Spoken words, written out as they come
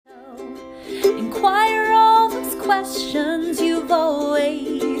Inquire all those questions you've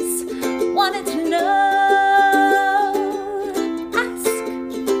always wanted to know.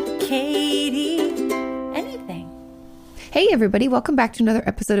 Ask Katie anything. Hey everybody, welcome back to another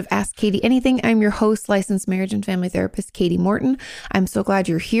episode of Ask Katie Anything. I'm your host, licensed marriage and family therapist, Katie Morton. I'm so glad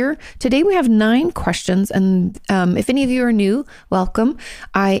you're here. Today we have 9 questions, and if any of you are new, welcome.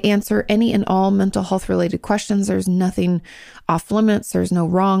 I answer any and all mental health related questions. There's nothing off limits. There's no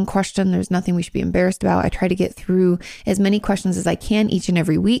wrong question. There's nothing we should be embarrassed about. I try to get through as many questions as I can each and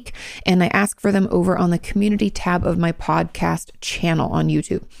every week, and I ask for them over on the community tab of my podcast channel on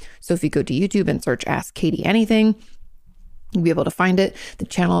YouTube. So if you go to YouTube and search Ask Katie Anything, you'll be able to find it. The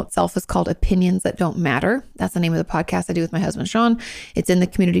channel itself is called Opinions That Don't Matter. That's the name of the podcast I do with my husband, Sean. It's in the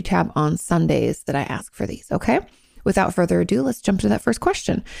community tab on Sundays that I ask for these. Okay. Without further ado, let's jump to that first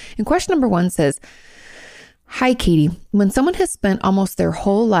question. And question number 1 says, "Hi, Katie. When someone has spent almost their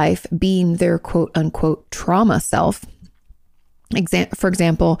whole life being their quote unquote trauma self, for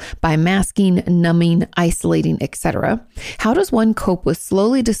example, by masking, numbing, isolating, etc., how does one cope with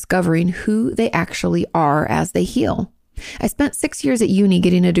slowly discovering who they actually are as they heal? I spent 6 years at uni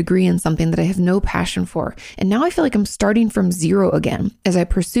getting a degree in something that I have no passion for, and now I feel like I'm starting from zero again as I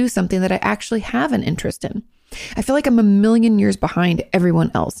pursue something that I actually have an interest in. I feel like I'm a million years behind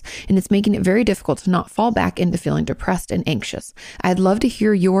everyone else, and it's making it very difficult to not fall back into feeling depressed and anxious. I'd love to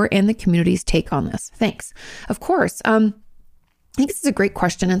hear your and the community's take on this. Thanks." Of course. I think this is a great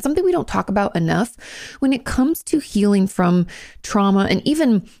question and something we don't talk about enough when it comes to healing from trauma and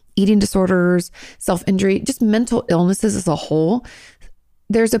even eating disorders, self-injury, just mental illnesses as a whole.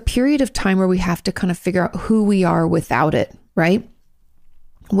 There's a period of time where we have to kind of figure out who we are without it, right?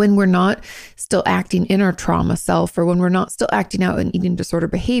 When we're not still acting in our trauma self, or when we're not still acting out in eating disorder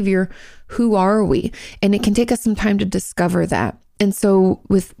behavior, who are we? And it can take us some time to discover that. And so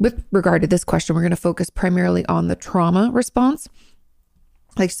with regard to this question, we're going to focus primarily on the trauma response.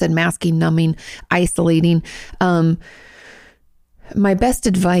 Like I said, masking, numbing, isolating. My best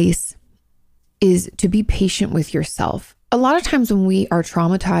advice is to be patient with yourself. A lot of times when we are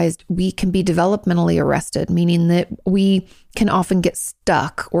traumatized, we can be developmentally arrested, meaning that we can often get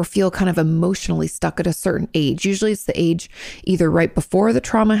stuck or feel kind of emotionally stuck at a certain age. Usually it's the age either right before the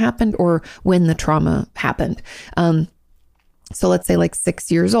trauma happened or when the trauma happened. So let's say like 6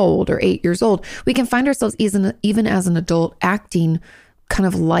 years old or 8 years old, we can find ourselves even as an adult acting kind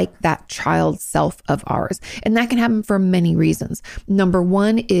of like that child self of ours. And that can happen for many reasons. Number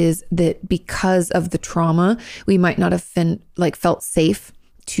 1 is that because of the trauma, we might not have felt safe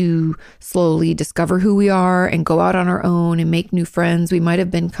to slowly discover who we are and go out on our own and make new friends. We might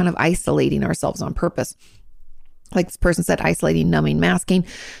have been kind of isolating ourselves on purpose. Like this person said, isolating, numbing, masking.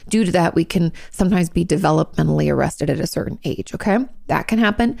 Due to that, we can sometimes be developmentally arrested at a certain age. Okay. That can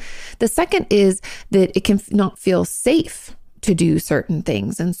happen. The second is that it can not feel safe to do certain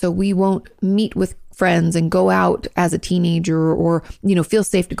things. And so we won't meet with friends and go out as a teenager or, feel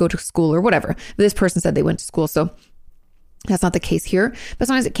safe to go to school or whatever. This person said they went to school. So that's not the case here, but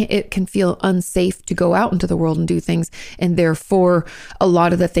sometimes it can feel unsafe to go out into the world and do things. And therefore, a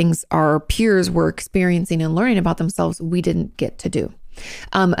lot of the things our peers were experiencing and learning about themselves, we didn't get to do.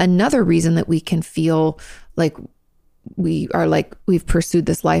 Another reason that we can feel like we've pursued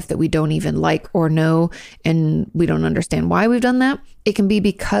this life that we don't even like or know, and we don't understand why we've done that. It can be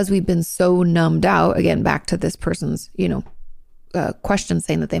because we've been so numbed out. Again, back to this person's, question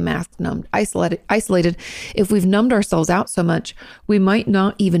saying that they masked, numbed, isolated. If we've numbed ourselves out so much, we might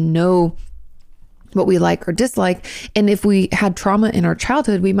not even know what we like or dislike. And if we had trauma in our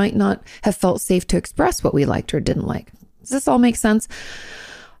childhood, we might not have felt safe to express what we liked or didn't like. Does this all make sense?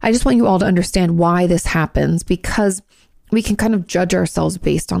 I just want you all to understand why this happens, because we can kind of judge ourselves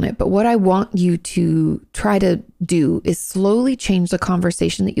based on it. But what I want you to try to do is slowly change the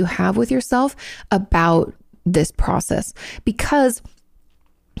conversation that you have with yourself about this process. Because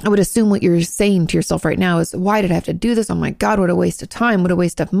I would assume what you're saying to yourself right now is, why did I have to do this? Oh my God, what a waste of time, what a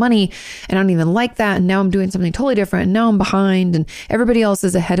waste of money. And I don't even like that. And now I'm doing something totally different. And now I'm behind and everybody else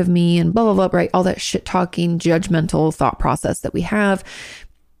is ahead of me and blah, blah, blah, right? All that shit talking, judgmental thought process that we have.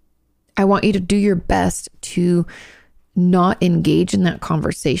 I want you to do your best to not engage in that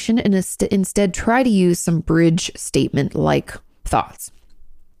conversation and instead try to use some bridge statement like thoughts.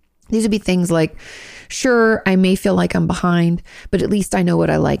 These would be things like, sure, I may feel like I'm behind, but at least I know what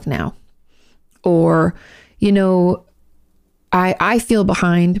I like now. Or, I feel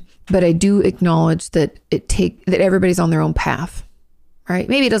behind, but I do acknowledge that that everybody's on their own path, right?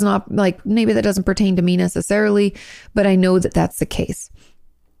 Maybe maybe that doesn't pertain to me necessarily, but I know that that's the case.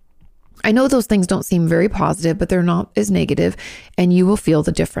 I know those things don't seem very positive, but they're not as negative, and you will feel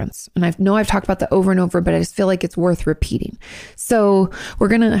the difference. And I know I've talked about that over and over, but I just feel like it's worth repeating. So we're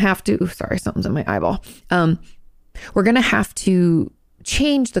going to have to, sorry, something's in my eyeball. We're going to have to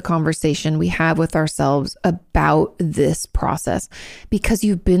change the conversation we have with ourselves about this process, because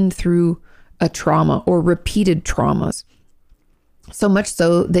you've been through a trauma or repeated traumas. So much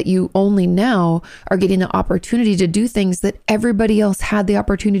so that you only now are getting the opportunity to do things that everybody else had the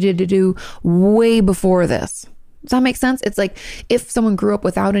opportunity to do way before this. Does that make sense? It's like if someone grew up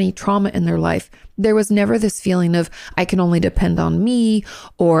without any trauma in their life, there was never this feeling of I can only depend on me,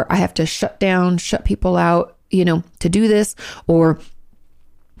 or I have to shut people out, to do this, or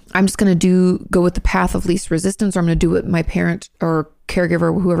I'm just going to go with the path of least resistance, or I'm going to do what my parent or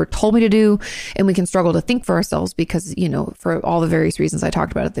caregiver, whoever told me to do. And we can struggle to think for ourselves because, for all the various reasons I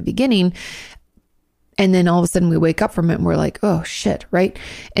talked about at the beginning. And then all of a sudden we wake up from it and we're like, oh shit, right?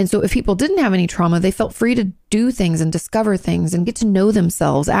 And so if people didn't have any trauma, they felt free to do things and discover things and get to know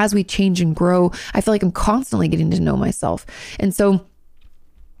themselves as we change and grow. I feel like I'm constantly getting to know myself. And so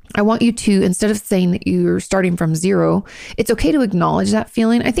I want you to, instead of saying that you're starting from zero, it's okay to acknowledge that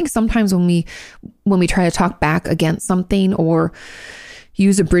feeling. I think sometimes when we try to talk back against something or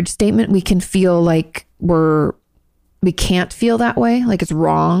use a bridge statement, we can feel like we can't feel that way. Like it's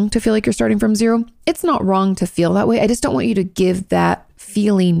wrong to feel like you're starting from zero. It's not wrong to feel that way. I just don't want you to give that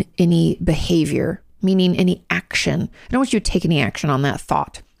feeling any behavior, meaning any action. I don't want you to take any action on that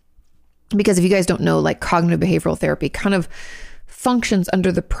thought. Because if you guys don't know, like cognitive behavioral therapy kind of functions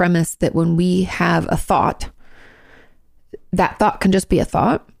under the premise that when we have a thought, that thought can just be a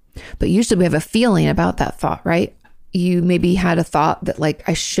thought, but usually we have a feeling about that thought, right? You maybe had a thought that like,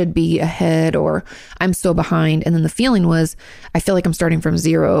 I should be ahead or I'm so behind. And then the feeling was, I feel like I'm starting from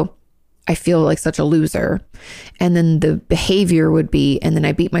zero. I feel like such a loser. And then the behavior would be, and then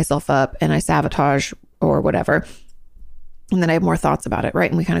I beat myself up and I sabotage or whatever. And then I have more thoughts about it,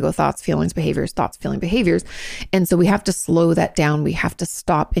 right? And we kind of go thoughts, feelings, behaviors, thoughts, feeling, behaviors. And so we have to slow that down. We have to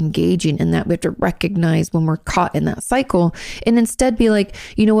stop engaging in that. We have to recognize when we're caught in that cycle and instead be like,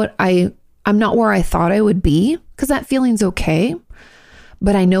 you know what? I'm not where I thought I would be, because that feeling's okay,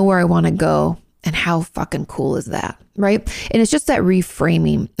 but I know where I want to go. And how fucking cool is that, right? And it's just that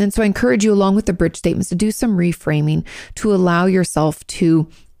reframing. And so I encourage you, along with the bridge statements, to do some reframing to allow yourself to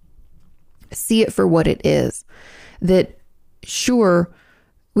see it for what it is. That sure,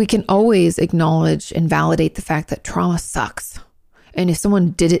 we can always acknowledge and validate the fact that trauma sucks. And if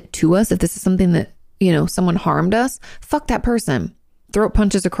someone did it to us, if this is something that, someone harmed us, fuck that person. Throat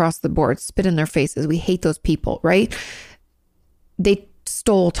punches across the board, spit in their faces. We hate those people, right? They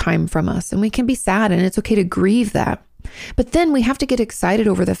stole time from us, and we can be sad, and it's okay to grieve that. But then we have to get excited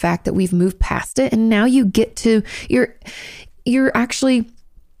over the fact that we've moved past it. And now you get to, you're actually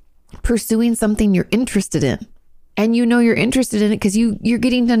pursuing something you're interested in. And you're interested in it because you're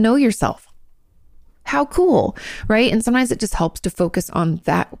getting to know yourself. How cool, right? And sometimes it just helps to focus on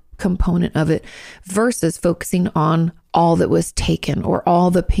that component of it versus focusing on all that was taken or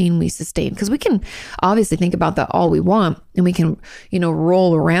all the pain we sustained. Because we can obviously think about that all we want, and we can,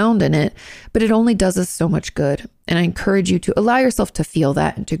 roll around in it, but it only does us so much good. And I encourage you to allow yourself to feel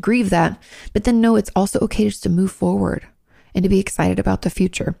that and to grieve that, but then know it's also okay just to move forward and to be excited about the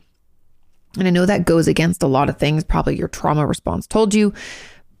future. And I know that goes against a lot of things, probably your trauma response told you,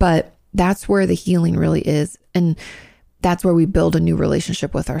 but that's where the healing really is. And that's where we build a new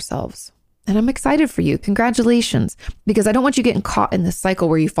relationship with ourselves. And I'm excited for you. Congratulations. Because I don't want you getting caught in this cycle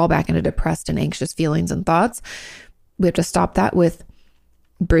where you fall back into depressed and anxious feelings and thoughts. We have to stop that with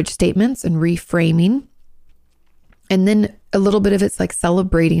bridge statements and reframing. And then a little bit of it's like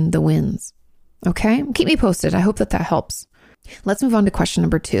celebrating the wins. Okay? Keep me posted. I hope that helps. Let's move on to question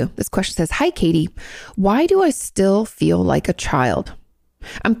number 2. This question says, "Hi, Katie. Why do I still feel like a child?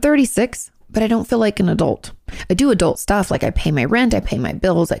 I'm 36, but I don't feel like an adult. I do adult stuff like I pay my rent, I pay my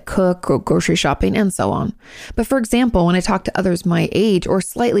bills, I cook, go grocery shopping, and so on. But for example, when I talk to others my age or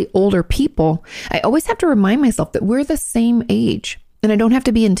slightly older people, I always have to remind myself that we're the same age and I don't have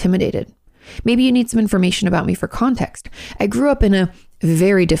to be intimidated. Maybe you need some information about me for context. I grew up in a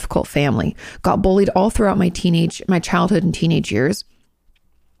very difficult family, got bullied all throughout my childhood and teenage years.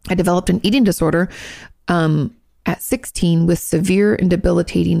 I developed an eating disorder at 16 with severe and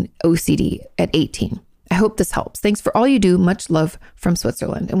debilitating OCD at 18. I hope this helps. Thanks for all you do. Much love from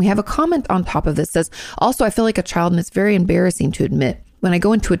Switzerland." And we have a comment on top of this that says, "Also, I feel like a child and it's very embarrassing to admit. When I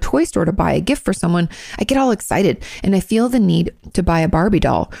go into a toy store to buy a gift for someone, I get all excited and I feel the need to buy a Barbie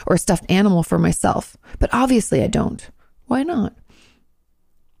doll or a stuffed animal for myself. But obviously I don't. Why not?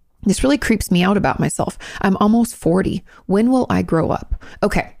 This really creeps me out about myself. I'm almost 40. When will I grow up?"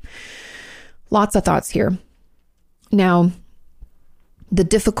 Okay. lots of thoughts here. Now, the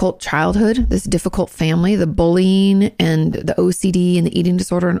difficult childhood, this difficult family, the bullying and the OCD and the eating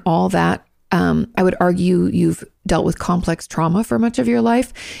disorder and all that, I would argue you've dealt with complex trauma for much of your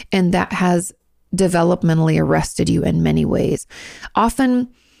life, and that has developmentally arrested you in many ways. Often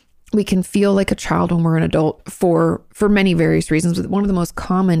we can feel like a child when we're an adult for many various reasons, but one of the most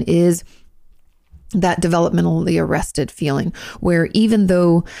common is that developmentally arrested feeling, where even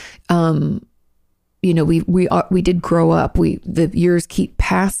though we did grow up, the years keep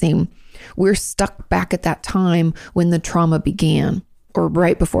passing, we're stuck back at that time when the trauma began, or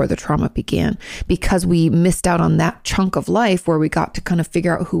right before the trauma began, because we missed out on that chunk of life where we got to kind of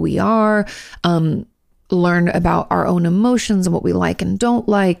figure out who we are, learn about our own emotions and what we like and don't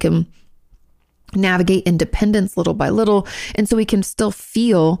like, and navigate independence little by little. And so we can still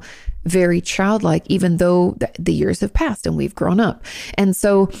feel very childlike, even though the years have passed and we've grown up. And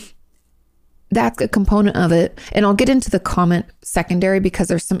so that's a component of it. And I'll get into the comment secondary because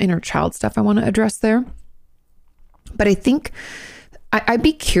there's some inner child stuff I want to address there. But I think I'd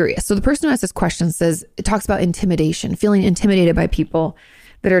be curious. So the person who asked this question says, it talks about intimidation, feeling intimidated by people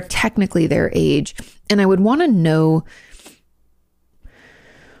that are technically their age. And I would want to know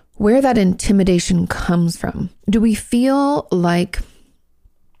where that intimidation comes from. Do we feel like,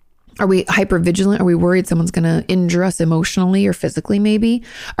 are we hypervigilant? Are we worried someone's going to injure us emotionally or physically maybe?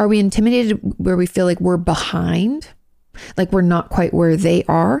 Are we intimidated where we feel like we're behind? Like we're not quite where they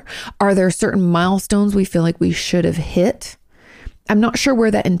are? Are there certain milestones we feel like we should have hit? I'm not sure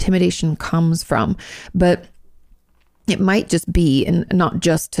where that intimidation comes from, but it might just be, and not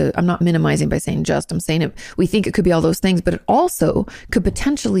just to, I'm not minimizing by saying just, I'm saying it, we think it could be all those things, but it also could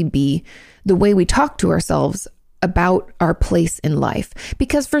potentially be the way we talk to ourselves about our place in life.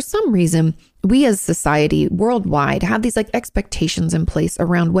 Because for some reason, we as society worldwide have these like expectations in place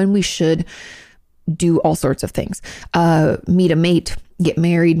around when we should do all sorts of things. Meet a mate, get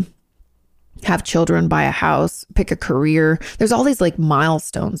married, have children, buy a house, pick a career. There's all these like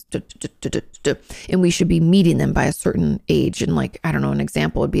milestones and we should be meeting them by a certain age. And like, I don't know, an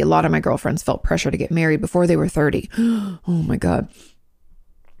example would be a lot of my girlfriends felt pressure to get married before they were 30. Oh my God.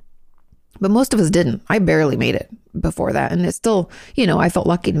 But most of us didn't. I barely made it before that. And it's still, I felt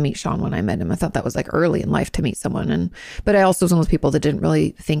lucky to meet Sean when I met him. I thought that was like early in life to meet someone. But I also was one of those people that didn't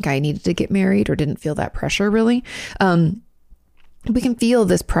really think I needed to get married or didn't feel that pressure really. We can feel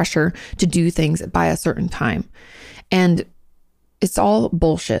this pressure to do things by a certain time. And it's all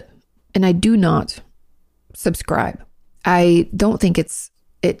bullshit. And I do not subscribe. I don't think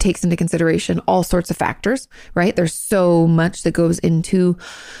it takes into consideration all sorts of factors, right? There's so much that goes into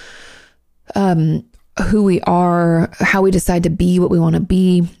who we are, how we decide to be what we want to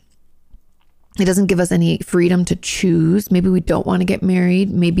be. It doesn't give us any freedom to choose. Maybe we don't want to get married.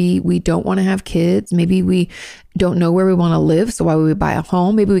 Maybe we don't want to have kids. Maybe we don't know where we want to live. So why would we buy a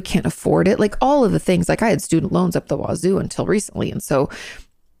home? Maybe we can't afford it. Like all of the things, like I had student loans up the wazoo until recently. And so,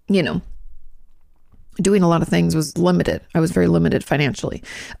 doing a lot of things was limited. I was very limited financially.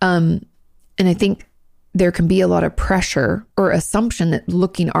 And I think there can be a lot of pressure or assumption that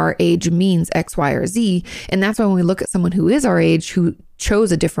looking our age means X, Y, or Z. And that's why when we look at someone who is our age, who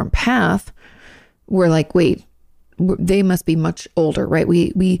chose a different path, we're like, wait, they must be much older, right?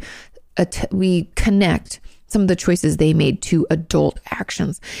 We connect some of the choices they made to adult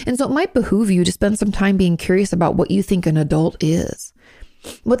actions. And so it might behoove you to spend some time being curious about what you think an adult is.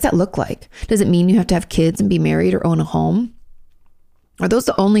 What's that look like? Does it mean you have to have kids and be married or own a home? Are those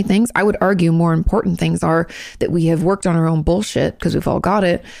the only things? I would argue more important things are that we have worked on our own bullshit because we've all got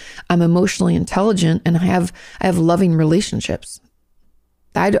it. I'm emotionally intelligent and I have loving relationships.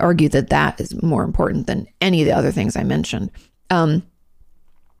 I'd argue that is more important than any of the other things I mentioned.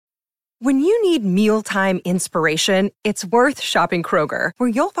 When you need mealtime inspiration, it's worth shopping Kroger, where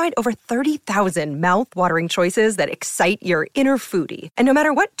you'll find over 30,000 mouth-watering choices that excite your inner foodie. And no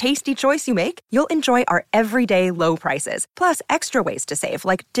matter what tasty choice you make, you'll enjoy our everyday low prices, plus extra ways to save,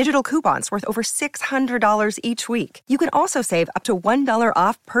 like digital coupons worth over $600 each week. You can also save up to $1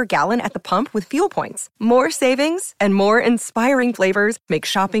 off per gallon at the pump with fuel points. More savings and more inspiring flavors make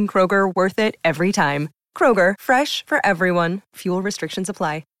shopping Kroger worth it every time. Kroger, fresh for everyone. Fuel restrictions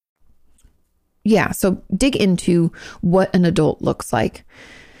apply. Yeah, so dig into what an adult looks like.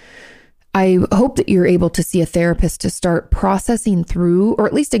 I hope that you're able to see a therapist to start processing through, or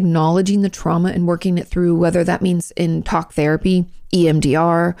at least acknowledging the trauma and working it through, whether that means in talk therapy,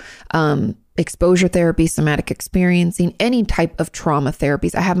 EMDR, exposure therapy, somatic experiencing, any type of trauma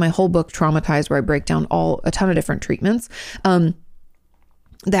therapies. I have my whole book, Traumatized, where I break down a ton of different treatments.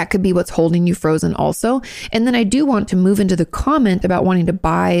 That could be what's holding you frozen also. And then I do want to move into the comment about wanting to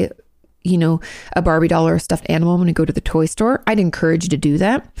buy a Barbie doll or a stuffed animal when you go to the toy store, I'd encourage you to do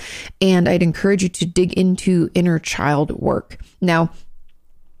that. And I'd encourage you to dig into inner child work. Now,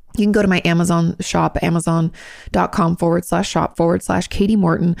 you can go to my Amazon shop, amazon.com/shop/Katie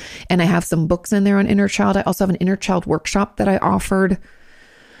Morton. And I have some books in there on inner child. I also have an inner child workshop that I offered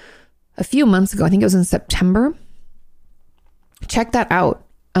a few months ago. I think it was in September. Check that out.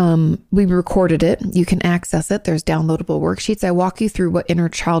 We recorded it. You can access it. There's downloadable worksheets. I walk you through what inner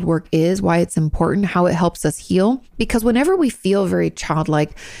child work is, why it's important, how it helps us heal. Because whenever we feel very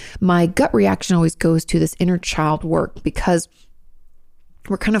childlike, my gut reaction always goes to this inner child work, because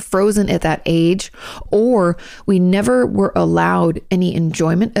we're kind of frozen at that age, or we never were allowed any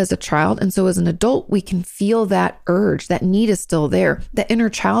enjoyment as a child. And so as an adult, we can feel that urge, that need is still there. The inner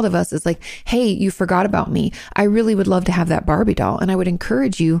child of us is like, hey, you forgot about me. I really would love to have that Barbie doll. And I would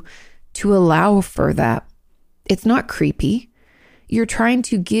encourage you to allow for that. It's not creepy. You're trying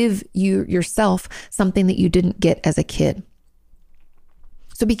to give yourself something that you didn't get as a kid.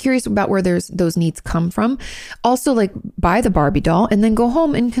 So be curious about where those needs come from. Also, like, buy the Barbie doll and then go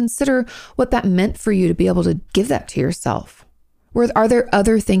home and consider what that meant for you to be able to give that to yourself. Are there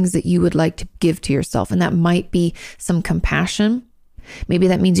other things that you would like to give to yourself? And that might be some compassion. Maybe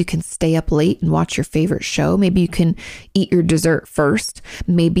that means you can stay up late and watch your favorite show. Maybe you can eat your dessert first.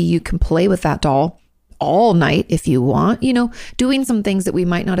 Maybe you can play with that doll all night if you want, doing some things that we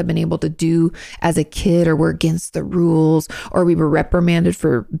might not have been able to do as a kid, or were against the rules, or we were reprimanded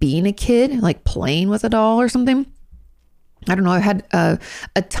for being a kid, like playing with a doll or something. I don't know. I've had a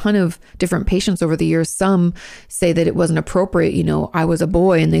ton of different patients over the years. Some say that it wasn't appropriate. I was a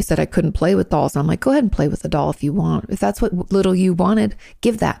boy and they said I couldn't play with dolls. And I'm like, go ahead and play with a doll if you want. If that's what little you wanted,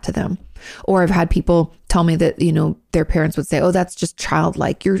 give that to them. Or I've had people tell me that, their parents would say, oh, that's just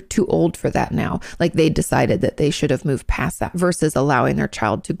childlike. You're too old for that now. Like they decided that they should have moved past that, versus allowing their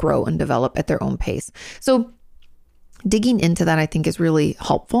child to grow and develop at their own pace. So digging into that, I think, is really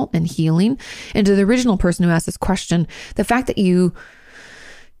helpful and healing. And to the original person who asked this question, the fact that you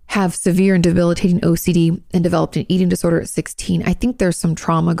have severe and debilitating OCD and developed an eating disorder at 16, I think there's some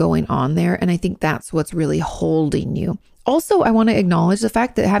trauma going on there. And I think that's what's really holding you. Also, I want to acknowledge the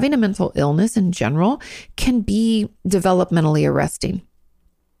fact that having a mental illness in general can be developmentally arresting.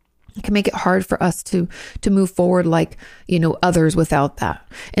 It can make it hard for us to move forward like, others without that.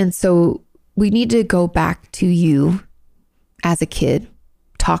 And so we need to go back to you as a kid,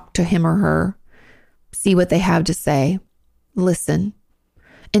 talk to him or her, see what they have to say, listen,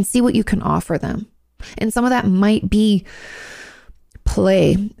 and see what you can offer them. And some of that might be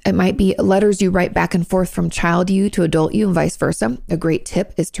play. It might be letters you write back and forth from child you to adult you and vice versa. A great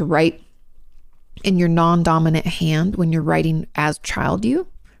tip is to write in your non-dominant hand when you're writing as child you.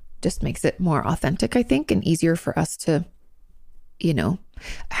 Just makes it more authentic, I think, and easier for us to,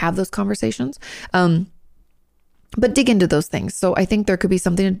 have those conversations. But dig into those things. So I think there could be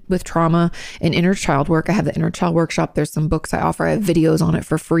something with trauma and inner child work. I have the inner child workshop. There's some books I offer. I have videos on it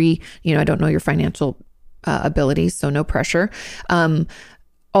for free. I don't know your financial abilities, so no pressure.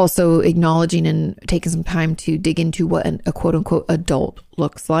 Also acknowledging and taking some time to dig into what a quote unquote adult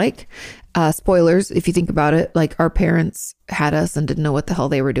looks like. Spoilers, if you think about it, like our parents had us and didn't know what the hell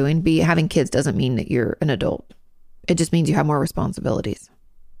they were doing. Having kids doesn't mean that you're an adult. It just means you have more responsibilities.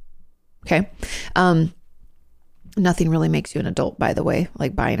 Okay. Nothing really makes you an adult, by the way,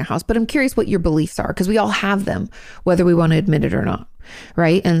 like buying a house. But I'm curious what your beliefs are, because we all have them, whether we want to admit it or not.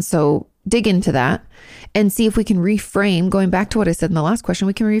 Right. And so dig into that and see if we can reframe, going back to what I said in the last question,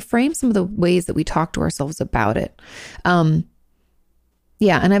 we can reframe some of the ways that we talk to ourselves about it. Yeah.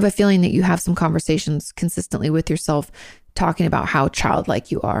 And I have a feeling that you have some conversations consistently with yourself talking about how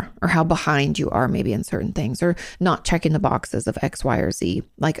childlike you are, or how behind you are maybe in certain things, or not checking the boxes of X, Y, or Z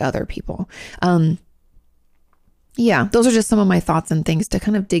like other people. Yeah, those are just some of my thoughts and things to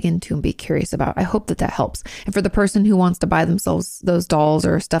kind of dig into and be curious about. I hope that helps. And for the person who wants to buy themselves those dolls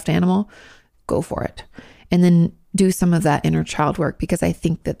or a stuffed animal, go for it. And then do some of that inner child work, because I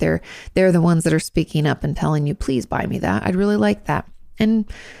think that they're the ones that are speaking up and telling you, please buy me that. I'd really like that. And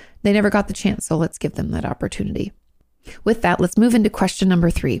they never got the chance. So let's give them that opportunity. With that, let's move into question number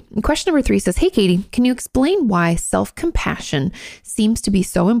 3. And question number 3 says, hey, Katie, can you explain why self-compassion seems to be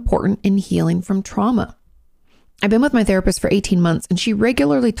so important in healing from trauma? I've been with my therapist for 18 months, and she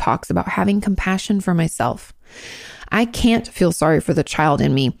regularly talks about having compassion for myself. I can't feel sorry for the child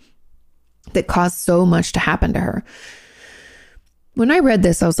in me that caused so much to happen to her. When I read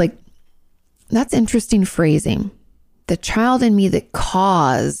this, I was like, that's interesting phrasing. The child in me that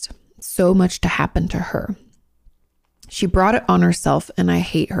caused so much to happen to her. She brought it on herself, and I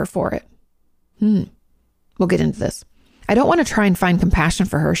hate her for it. We'll get into this. I don't want to try and find compassion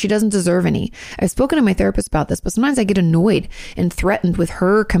for her. She doesn't deserve any. I've spoken to my therapist about this, but sometimes I get annoyed and threatened with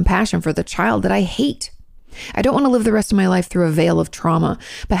her compassion for the child that I hate. I don't want to live the rest of my life through a veil of trauma,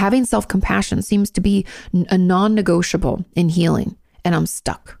 but having self-compassion seems to be a non-negotiable in healing, and I'm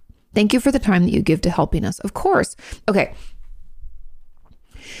stuck. Thank you for the time that you give to helping us. Of course. Okay.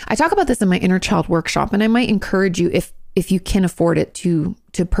 I talk about this in my inner child workshop, and I might encourage you if you can afford it to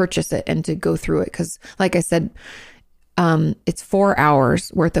purchase it and to go through it. Because like I said, it's 4 hours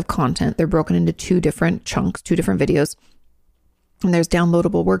worth of content. They're broken into 2 different chunks, 2 different videos, and there's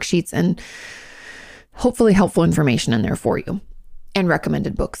downloadable worksheets and hopefully helpful information in there for you and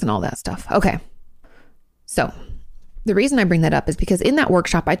recommended books and all that stuff. Okay. So the reason I bring that up is because in that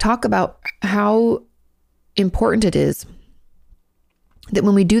workshop, I talk about how important it is that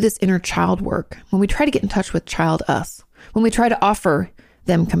when we do this inner child work, when we try to get in touch with child us, when we try to offer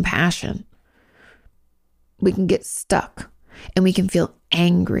them compassion, we can get stuck and we can feel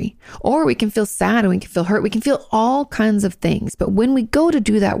angry, or we can feel sad, and we can feel hurt. We can feel all kinds of things. But when we go to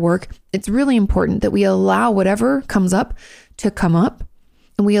do that work, it's really important that we allow whatever comes up to come up,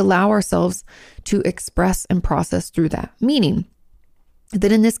 and we allow ourselves to express and process through that. Meaning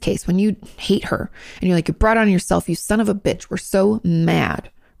that in this case, when you hate her and you're like, you brought on yourself, you son of a bitch, we're so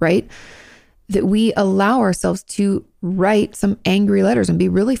mad, right? That we allow ourselves to write some angry letters and be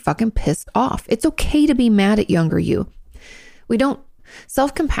really fucking pissed off. It's okay to be mad at younger you.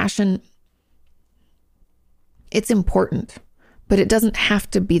 Self-compassion, it's important, but it doesn't have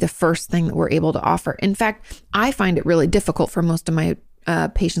to be the first thing that we're able to offer. In fact, I find it really difficult for most of my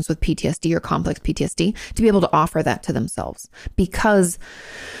patients with PTSD or complex PTSD to be able to offer that to themselves, because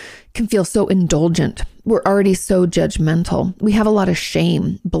it can feel so indulgent. We're already so judgmental. We have a lot of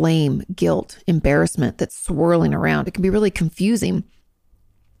shame, blame, guilt, embarrassment that's swirling around. It can be really confusing.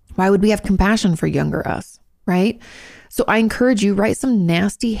 Why would we have compassion for younger us, right? So I encourage you, write some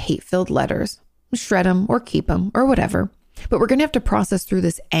nasty, hate-filled letters, shred them or keep them or whatever. But we're going to have to process through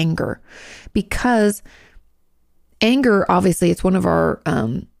this anger, because anger, obviously, it's one of our,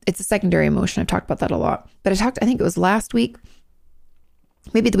 it's a secondary emotion. I've talked about that a lot, but I think it was last week,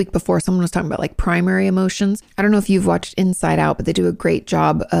 maybe the week before, someone was talking about like primary emotions. I don't know if you've watched Inside Out, but they do a great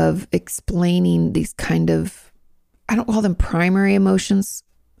job of explaining these kind of, I don't call them primary emotions,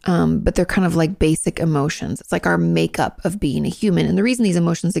 but they're kind of like basic emotions. It's like our makeup of being a human. And the reason these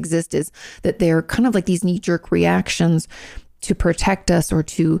emotions exist is that they're kind of like these knee-jerk reactions to protect us or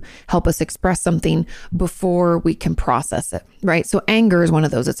to help us express something before we can process it, right? So anger is one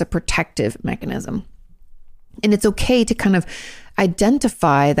of those. It's a protective mechanism. And it's okay to kind of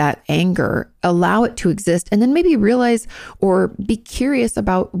identify that anger, allow it to exist, and then maybe realize or be curious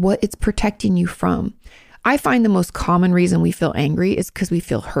about what it's protecting you from. I find the most common reason we feel angry is because we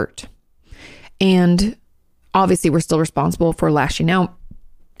feel hurt. And obviously we're still responsible for lashing out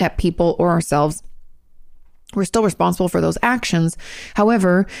at people or ourselves. We're still responsible for those actions.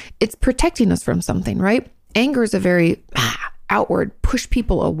 However, it's protecting us from something, right? Anger is a very outward, push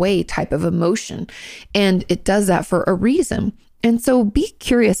people away type of emotion. And it does that for a reason. And so be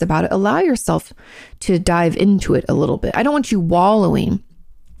curious about it. Allow yourself to dive into it a little bit. I don't want you wallowing,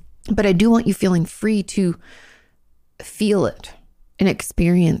 but I do want you feeling free to feel it and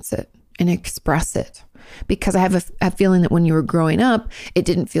experience it and express it. Because I have a feeling that when you were growing up, it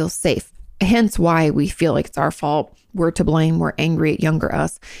didn't feel safe. Hence why we feel like it's our fault. We're to blame. We're angry at younger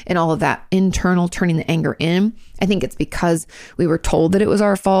us and all of that internal turning the anger in. I think it's because we were told that it was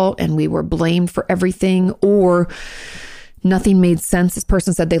our fault and we were blamed for everything, or nothing made sense. This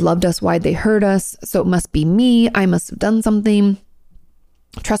person said they loved us. Why'd they hurt us? So it must be me. I must have done something.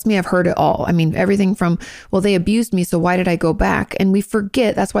 Trust me, I've heard it all. I mean, everything from, well, they abused me, so why did I go back? And we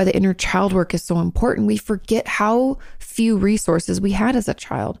forget, that's why the inner child work is so important. We forget how few resources we had as a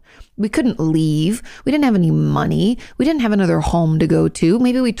child. We couldn't leave. We didn't have any money. We didn't have another home to go to.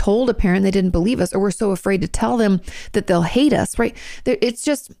 Maybe we told a parent they didn't believe us, or we're so afraid to tell them that they'll hate us, right? It's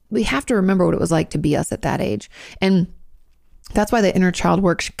just, we have to remember what it was like to be us at that age. And that's why the inner child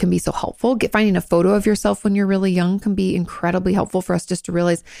work can be so helpful. Finding a photo of yourself when you're really young can be incredibly helpful for us just to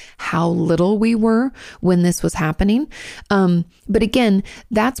realize how little we were when this was happening. But again,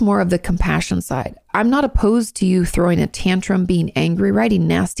 that's more of the compassion side. I'm not opposed to you throwing a tantrum, being angry, writing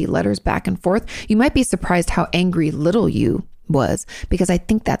nasty letters back and forth. You might be surprised how angry little you was, because I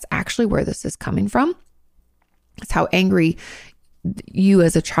think that's actually where this is coming from. It's how angry you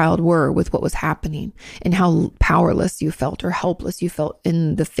as a child were with what was happening and how powerless you felt or helpless you felt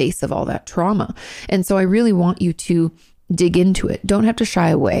in the face of all that trauma. And so I really want you to dig into it. Don't have to shy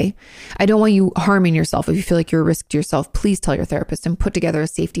away. I don't want you harming yourself. If you feel like you're a risk to yourself, please tell your therapist and put together a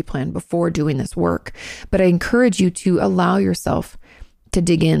safety plan before doing this work. But I encourage you to allow yourself to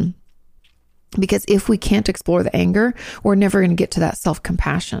dig in, because if we can't explore the anger, we're never going to get to that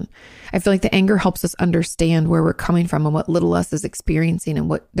self-compassion. I feel like the anger helps us understand where we're coming from and what little us is experiencing and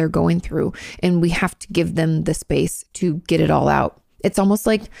what they're going through. And we have to give them the space to get it all out. It's almost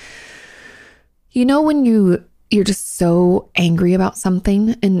like, when you're just so angry about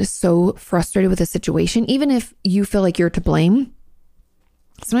something and so frustrated with a situation, even if you feel like you're to blame,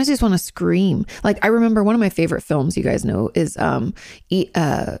 sometimes you just want to scream. Like, I remember one of my favorite films, you guys know, is Under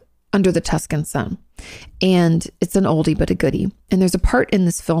the Tuscan Sun. And it's an oldie but a goodie. And there's a part in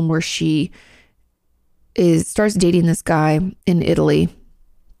this film where she starts dating this guy in Italy,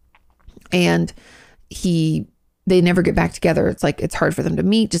 and they never get back together. It's like, it's hard for them to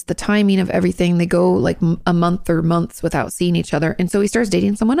meet, just the timing of everything. They go like a month or months without seeing each other. And so he starts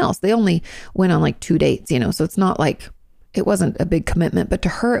dating someone else. They only went on like 2 dates, so it's not like, it wasn't a big commitment, but to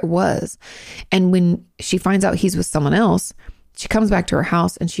her it was. And when she finds out he's with someone else, she comes back to her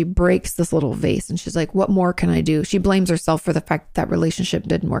house and she breaks this little vase, and she's like, what more can I do? She blames herself for the fact that relationship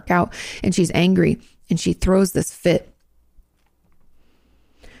didn't work out, and she's angry and she throws this fit.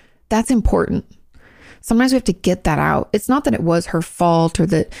 That's important. Sometimes we have to get that out. It's not that it was her fault or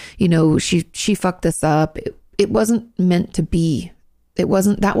that, she fucked this up. It wasn't meant to be. That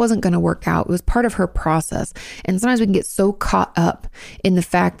wasn't going to work out. It was part of her process. And sometimes we can get so caught up in the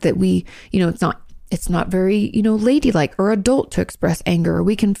fact that we, it's not very, ladylike or adult to express anger, or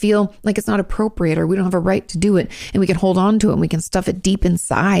we can feel like it's not appropriate, or we don't have a right to do it, and we can hold on to it and we can stuff it deep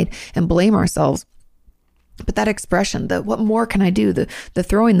inside and blame ourselves. But that expression, the what more can I do? The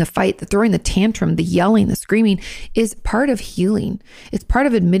throwing the fight, the throwing the tantrum, the yelling, the screaming is part of healing. It's part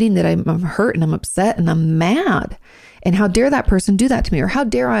of admitting that I'm hurt and I'm upset and I'm mad. And how dare that person do that to me? Or how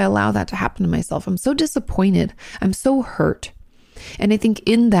dare I allow that to happen to myself? I'm so disappointed. I'm so hurt. And I think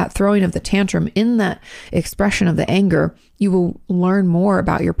in that throwing of the tantrum, in that expression of the anger, you will learn more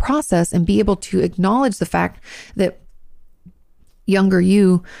about your process and be able to acknowledge the fact that younger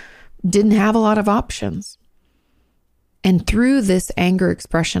you didn't have a lot of options. And through this anger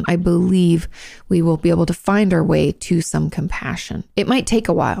expression, I believe we will be able to find our way to some compassion. It might take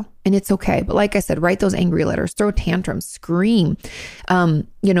a while, and it's okay. But like I said, write those angry letters, throw tantrums, scream.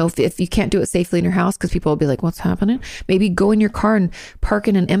 If you can't do it safely in your house, because people will be like, what's happening? Maybe go in your car and park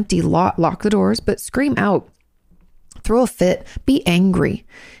in an empty lot, lock the doors, but scream out, throw a fit, be angry.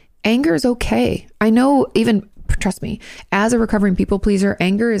 Anger is okay. I know, trust me, as a recovering people pleaser,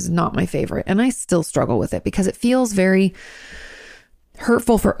 anger is not my favorite. And I still struggle with it because it feels very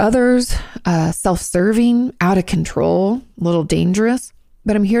hurtful for others, self-serving, out of control, a little dangerous.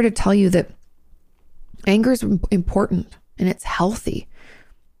 But I'm here to tell you that anger is important and it's healthy.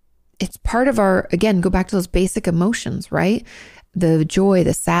 It's part of our, again, go back to those basic emotions, right? The joy,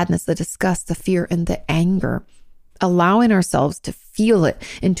 the sadness, the disgust, the fear, and the anger. Allowing ourselves to feel it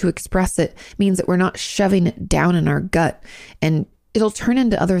and to express it means that we're not shoving it down in our gut, and it'll turn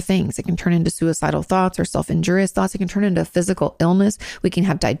into other things. It can turn into suicidal thoughts or self-injurious thoughts. It can turn into physical illness. We can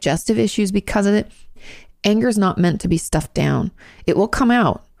have digestive issues because of it. Anger is not meant to be stuffed down. It will come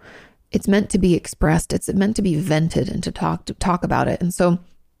out. It's meant to be expressed. It's meant to be vented and to talk about it. And so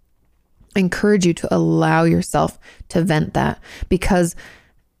I encourage you to allow yourself to vent that, because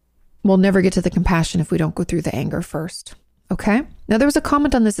we'll never get to the compassion if we don't go through the anger first. Okay. Now there was a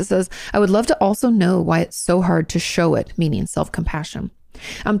comment on this that says, I would love to also know why it's so hard to show it, meaning self-compassion.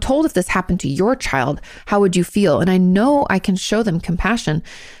 I'm told if this happened to your child, how would you feel? And I know I can show them compassion,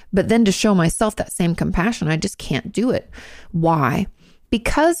 but then to show myself that same compassion, I just can't do it. Why?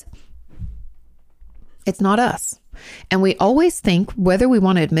 Because it's not us. And we always think, whether we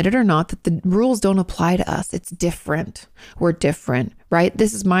want to admit it or not, that the rules don't apply to us. It's different. We're different, right?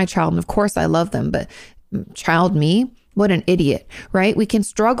 This is my child. And of course I love them, but child me, what an idiot, right? We can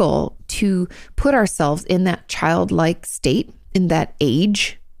struggle to put ourselves in that childlike state, in that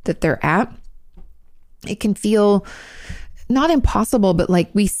age that they're at. It can feel not impossible, but like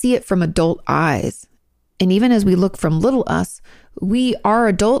we see it from adult eyes. And even as we look from little us, we are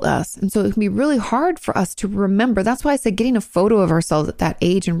adult us. And so it can be really hard for us to remember. That's why I said getting a photo of ourselves at that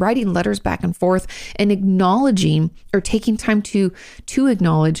age and writing letters back and forth and acknowledging, or taking time to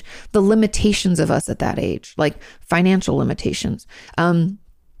acknowledge the limitations of us at that age, like financial limitations,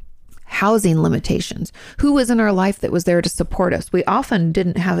 housing limitations. Who was in our life that was there to support us? We often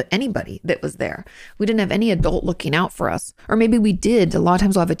didn't have anybody that was there. We didn't have any adult looking out for us. Or maybe we did. A lot of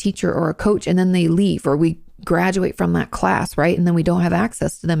times we'll have a teacher or a coach and then they leave, or we graduate from that class, right? And then we don't have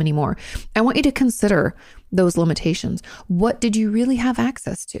access to them anymore. I want you to consider those limitations. What did you really have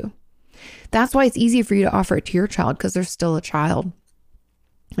access to? That's why it's easy for you to offer it to your child, because they're still a child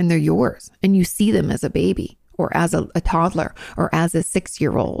and they're yours, and you see them as a baby or as a toddler or as a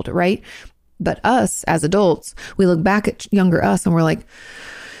 6-year-old, right? But us as adults, we look back at younger us and we're like,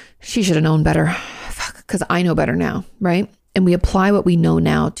 she should have known better. Fuck, because I know better now, right? And we apply what we know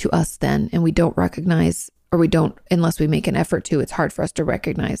now to us then, and we don't recognize, or we don't, unless we make an effort to, it's hard for us to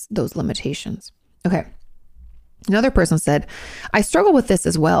recognize those limitations. Okay. Another person said, I struggle with this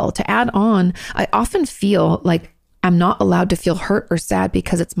as well. To add on, I often feel like I'm not allowed to feel hurt or sad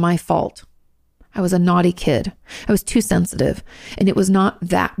because it's my fault. I was a naughty kid. I was too sensitive, and it was not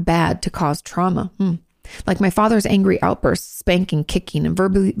that bad to cause trauma. Like my father's angry outbursts, spanking, kicking, and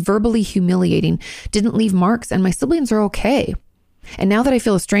verbally humiliating didn't leave marks, and my siblings are okay. And now that I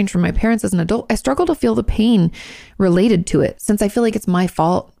feel estranged from my parents as an adult, I struggle to feel the pain related to it, since I feel like it's my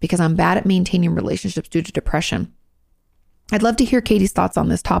fault because I'm bad at maintaining relationships due to depression. I'd love to hear Katie's thoughts on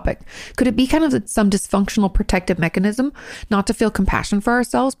this topic. Could it be kind of some dysfunctional protective mechanism not to feel compassion for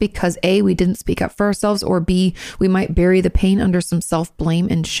ourselves because A, we didn't speak up for ourselves, or B, we might bury the pain under some self-blame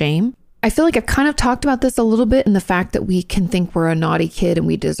and shame? I feel like I've kind of talked about this a little bit in the fact that we can think we're a naughty kid and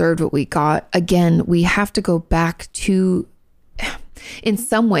we deserved what we got. Again, we have to go back to, in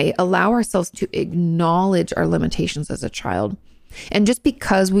some way, allow ourselves to acknowledge our limitations as a child. And just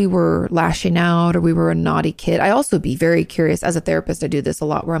because we were lashing out or we were a naughty kid, I also be very curious. As a therapist, I do this a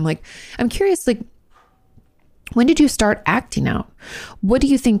lot where I'm curious, like, when did you start acting out? What do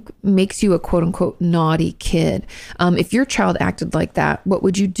you think makes you a quote unquote naughty kid? If your child acted like that, what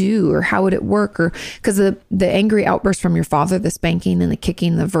would you do, or how would it work? Or because the angry outburst from your father, the spanking and the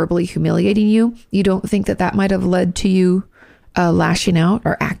kicking, the verbally humiliating you, you don't think that might have led to you lashing out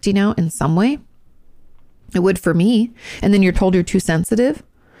or acting out in some way? It would for me. And then you're told you're too sensitive.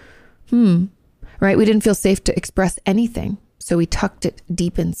 Right? We didn't feel safe to express anything. So we tucked it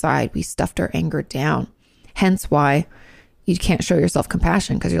deep inside. We stuffed our anger down. Hence why you can't show yourself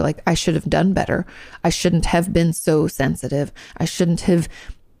compassion, because you're like, I should have done better. I shouldn't have been so sensitive. I shouldn't have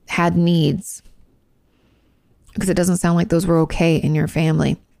had needs, because it doesn't sound like those were okay in your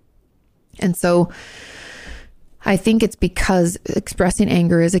family. And so I think it's because expressing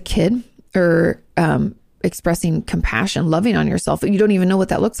anger as a kid, or expressing compassion, loving on yourself, you don't even know what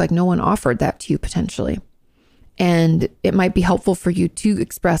that looks like. No one offered that to you potentially. And it might be helpful for you to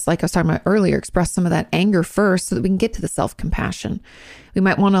express, like I was talking about earlier, express some of that anger first so that we can get to the self-compassion. We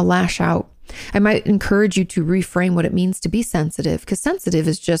might want to lash out. I might encourage you to reframe what it means to be sensitive, because sensitive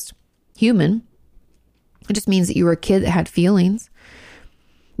is just human. It just means that you were a kid that had feelings.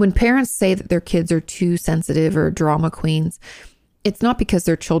 When parents say that their kids are too sensitive or drama queens, it's not because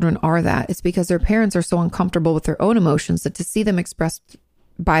their children are that. It's because their parents are so uncomfortable with their own emotions that to see them expressed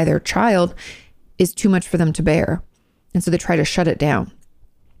by their child is too much for them to bear. And so they try to shut it down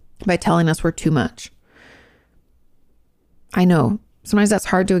by telling us we're too much. I know sometimes that's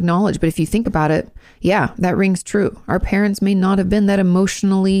hard to acknowledge, but if you think about it, yeah, that rings true. Our parents may not have been that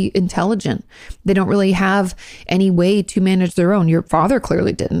emotionally intelligent. They don't really have any way to manage their own. Your father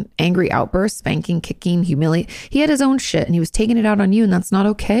clearly didn't. Angry outbursts, spanking, kicking, humiliating. He had his own shit and he was taking it out on you, and that's not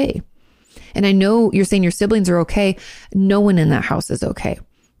okay. And I know you're saying your siblings are okay. No one in that house is okay.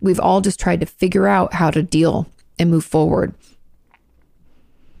 We've all just tried to figure out how to deal and move forward.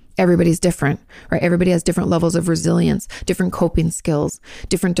 Everybody's different, right? Everybody has different levels of resilience, different coping skills,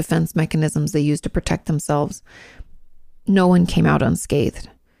 different defense mechanisms they use to protect themselves. No one came out unscathed.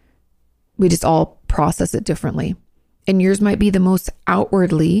 We just all process it differently. And yours might be the most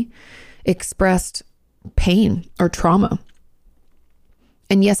outwardly expressed pain or trauma.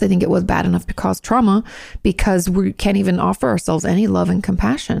 And yes, I think it was bad enough to cause trauma because we can't even offer ourselves any love and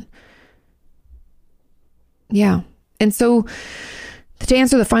compassion. Yeah. And so to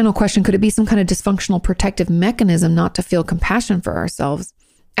answer the final question, could it be some kind of dysfunctional protective mechanism not to feel compassion for ourselves?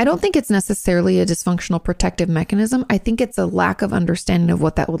 I don't think it's necessarily a dysfunctional protective mechanism. I think it's a lack of understanding of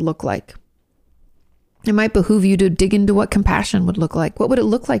what that would look like. It might behoove you to dig into what compassion would look like. What would it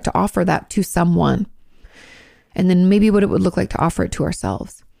look like to offer that to someone? And then maybe what it would look like to offer it to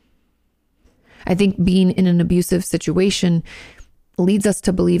ourselves. I think being in an abusive situation leads us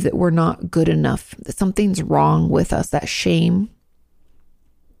to believe that we're not good enough, that something's wrong with us, that shame.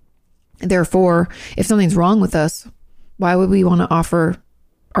 Therefore, if something's wrong with us, why would we want to offer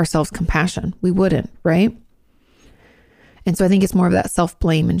ourselves compassion? We wouldn't, right? And so I think it's more of that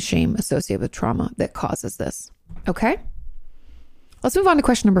self-blame and shame associated with trauma that causes this. Okay? Let's move on to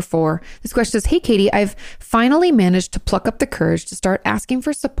question number 4. This question says, hey, Katie, I've finally managed to pluck up the courage to start asking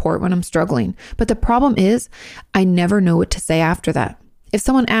for support when I'm struggling. But the problem is I never know what to say after that. If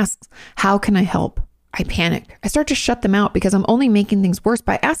someone asks, how can I help? I panic. I start to shut them out because I'm only making things worse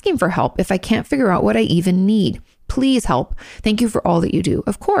by asking for help if I can't figure out what I even need. Please help. Thank you for all that you do.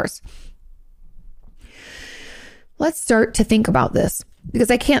 Of course. Let's start to think about this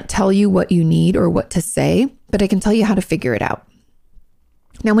because I can't tell you what you need or what to say, but I can tell you how to figure it out.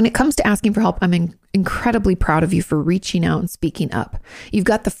 Now, when it comes to asking for help, I'm incredibly proud of you for reaching out and speaking up. You've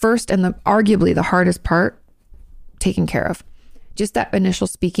got the first and arguably the hardest part taken care of. Just that initial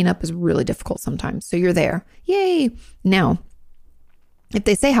speaking up is really difficult sometimes. So you're there. Yay. Now, if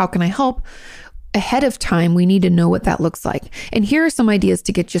they say, how can I help? Ahead of time, we need to know what that looks like. And here are some ideas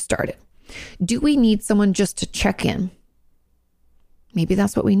to get you started. Do we need someone just to check in? Maybe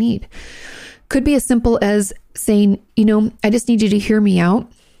that's what we need. Could be as simple as saying, I just need you to hear me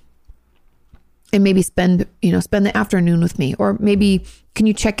out and maybe spend the afternoon with me. Or maybe, can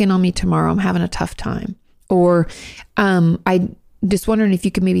you check in on me tomorrow? I'm having a tough time. Or I just wondering if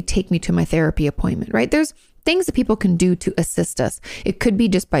you could maybe take me to my therapy appointment, right? There's things that people can do to assist us. It could be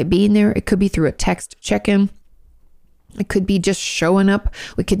just by being there. It could be through a text check-in. It could be just showing up.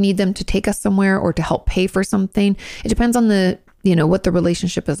 We could need them to take us somewhere or to help pay for something. It depends on what the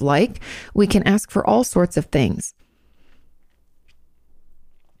relationship is like. We can ask for all sorts of things.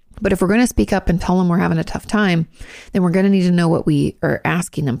 But if we're going to speak up and tell them we're having a tough time, then we're going to need to know what we are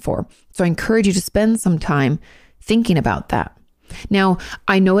asking them for. So I encourage you to spend some time thinking about that. Now,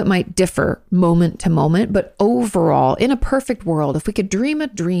 I know it might differ moment to moment, but overall, in a perfect world, if we could dream a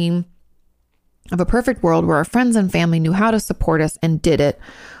dream of a perfect world where our friends and family knew how to support us and did it,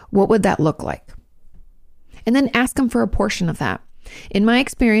 what would that look like? And then ask them for a portion of that. In my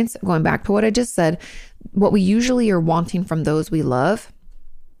experience, going back to what I just said, what we usually are wanting from those we love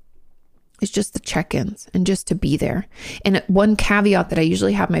is just the check-ins and just to be there. And one caveat that I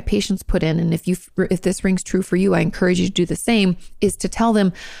usually have my patients put in, and if this rings true for you, I encourage you to do the same, is to tell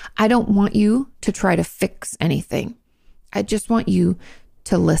them, I don't want you to try to fix anything. I just want you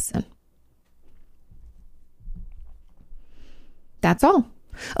to listen. That's all.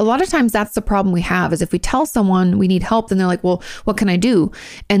 A lot of times that's the problem we have is if we tell someone we need help, then they're like, well, what can I do?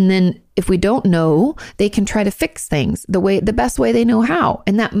 And then if we don't know, they can try to fix things the best way they know how.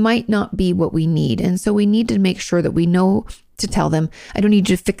 And that might not be what we need. And so we need to make sure that we know to tell them, I don't need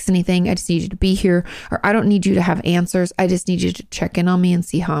you to fix anything. I just need you to be here. Or I don't need you to have answers. I just need you to check in on me and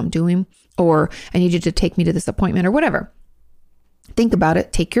see how I'm doing. Or I need you to take me to this appointment or whatever. Think about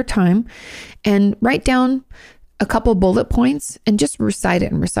it. Take your time and write down a couple bullet points and just recite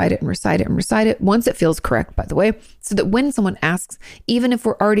it and recite it and recite it and recite it once it feels correct, by the way, so that when someone asks, even if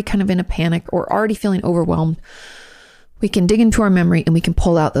we're already kind of in a panic or already feeling overwhelmed, we can dig into our memory and we can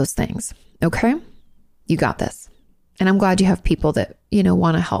pull out those things. Okay? You got this. And I'm glad you have people that,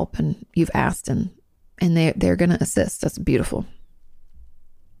 want to help and you've asked and they're going to assist. That's beautiful.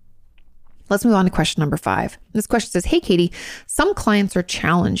 Let's move on to question number 5. This question says, hey, Katie, some clients are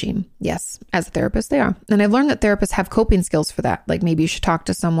challenging. Yes, as a therapist, they are. And I've learned that therapists have coping skills for that. Like maybe you should talk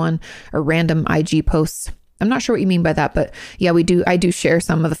to someone or random IG posts. I'm not sure what you mean by that, but yeah, I do share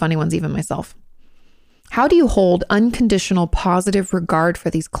some of the funny ones, even myself. How do you hold unconditional positive regard for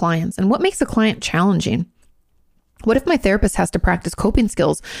these clients? And what makes a client challenging? What if my therapist has to practice coping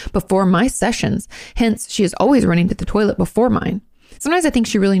skills before my sessions? Hence, she is always running to the toilet before mine. Sometimes I think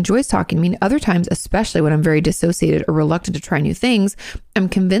she really enjoys talking to me. Other times, especially when I'm very dissociated or reluctant to try new things, I'm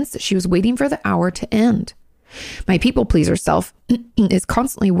convinced that she was waiting for the hour to end. My people pleaser self is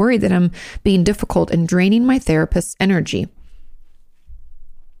constantly worried that I'm being difficult and draining my therapist's energy.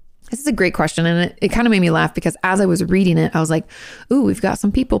 This is a great question. And it kind of made me laugh because as I was reading it, I was like, ooh, we've got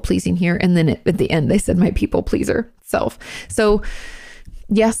some people pleasing here. And then at the end, they said my people pleaser self. So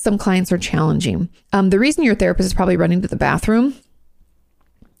yes, some clients are challenging. The reason your therapist is probably running to the bathroom,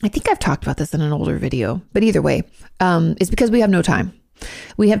 I think I've talked about this in an older video, but either way, is because we have no time.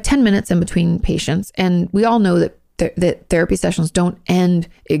 We have 10 minutes in between patients, and we all know that therapy sessions don't end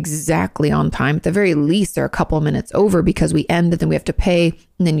exactly on time. At the very least, they're a couple of minutes over because we end and then we have to pay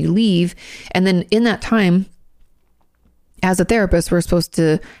and then you leave. And then in that time, as a therapist, we're supposed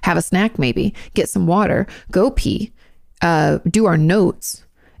to have a snack, maybe get some water, go pee, do our notes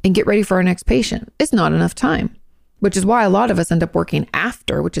and get ready for our next patient. It's not enough time. Which is why a lot of us end up working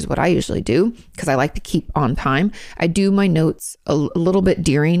after, which is what I usually do because I like to keep on time. I do my notes a little bit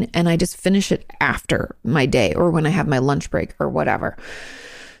during and I just finish it after my day or when I have my lunch break or whatever.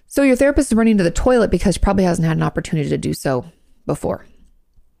 So your therapist is running to the toilet because she probably hasn't had an opportunity to do so before.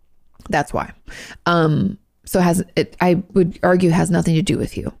 That's why. So I would argue has nothing to do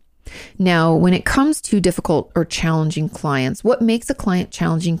with you. Now, when it comes to difficult or challenging clients, what makes a client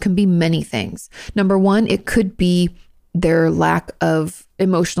challenging can be many things. Number one, it could be their lack of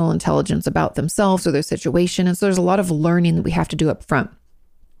emotional intelligence about themselves or their situation. And so there's a lot of learning that we have to do up front.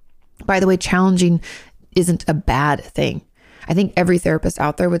 By the way, challenging isn't a bad thing. I think every therapist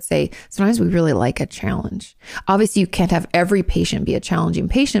out there would say, sometimes we really like a challenge. Obviously, you can't have every patient be a challenging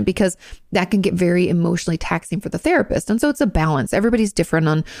patient because that can get very emotionally taxing for the therapist. And so it's a balance. Everybody's different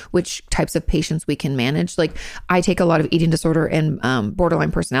on which types of patients we can manage. Like I take a lot of eating disorder and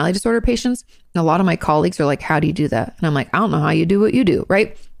borderline personality disorder patients. And a lot of my colleagues are like, how do you do that? And I'm like, I don't know how you do what you do,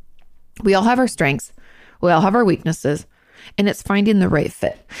 right? We all have our strengths. We all have our weaknesses. And it's finding the right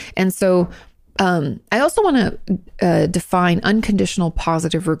fit. And so I also want to define unconditional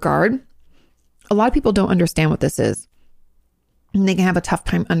positive regard. A lot of people don't understand what this is. And they can have a tough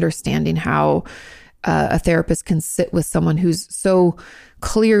time understanding how a therapist can sit with someone who's so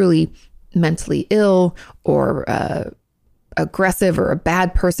clearly mentally ill or aggressive or a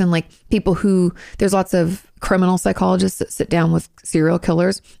bad person. Like people who, there's lots of criminal psychologists that sit down with serial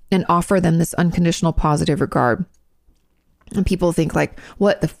killers and offer them this unconditional positive regard. And people think like,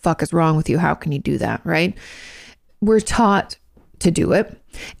 what the fuck is wrong with you? How can you do that? Right? We're taught to do it.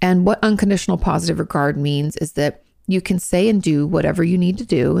 And what unconditional positive regard means is that you can say and do whatever you need to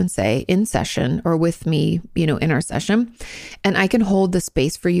do and say in session or with me, in our session. And I can hold the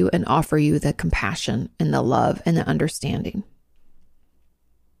space for you and offer you the compassion and the love and the understanding.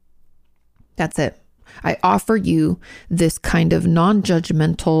 That's it. I offer you this kind of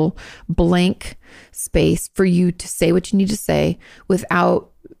non-judgmental, blank space for you to say what you need to say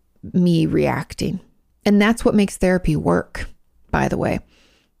without me reacting. And that's what makes therapy work, by the way.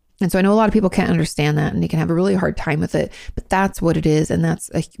 And so I know a lot of people can't understand that and they can have a really hard time with it, but that's what it is. And that's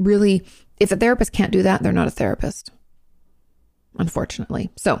if a therapist can't do that, they're not a therapist,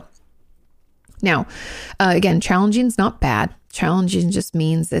 unfortunately. So now, again, challenging is not bad. Challenging just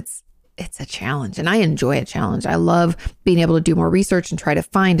means it's a challenge, and I enjoy a challenge. I love being able to do more research and try to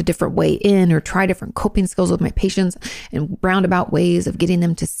find a different way in or try different coping skills with my patients and roundabout ways of getting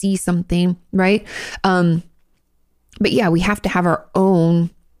them to see something, right? But yeah, we have to have our own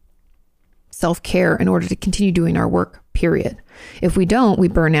self-care in order to continue doing our work, period. If we don't, we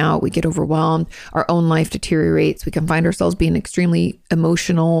burn out, we get overwhelmed, our own life deteriorates, we can find ourselves being extremely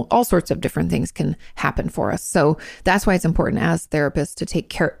emotional, all sorts of different things can happen for us. So that's why it's important as therapists to take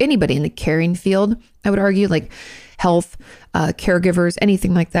care of anybody in the caring field, I would argue, like health, caregivers,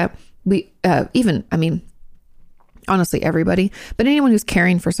 anything like that. Honestly, everybody, but anyone who's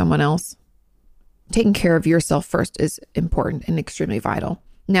caring for someone else, taking care of yourself first is important and extremely vital.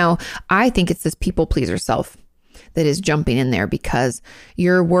 Now, I think it's this people pleaser self that is jumping in there because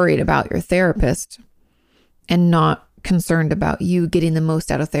you're worried about your therapist and not concerned about you getting the most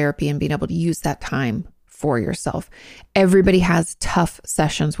out of therapy and being able to use that time for yourself. Everybody has tough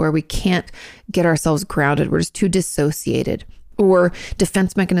sessions where we can't get ourselves grounded. We're just too dissociated, or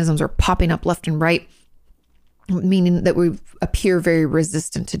defense mechanisms are popping up left and right, meaning that we appear very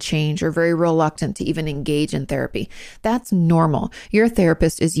resistant to change or very reluctant to even engage in therapy. That's normal. Your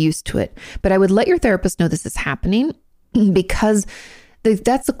therapist is used to it. But I would let your therapist know this is happening because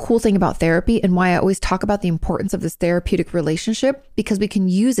that's the cool thing about therapy and why I always talk about the importance of this therapeutic relationship, because we can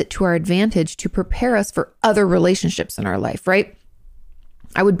use it to our advantage to prepare us for other relationships in our life, right?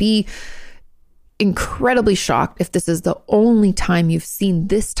 I would be incredibly shocked if this is the only time you've seen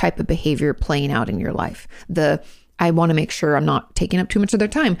this type of behavior playing out in your life. I want to make sure I'm not taking up too much of their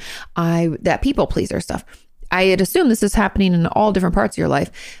time. That people pleaser stuff. I'd assume this is happening in all different parts of your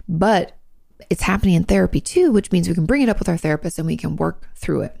life, but it's happening in therapy too, which means we can bring it up with our therapist and we can work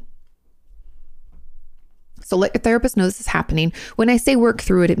through it. So let your therapist know this is happening. When I say work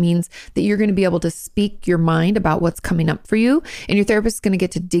through it, it means that you're going to be able to speak your mind about what's coming up for you, and your therapist is going to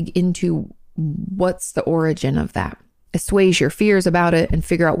get to dig into what's the origin of that, assuage your fears about it and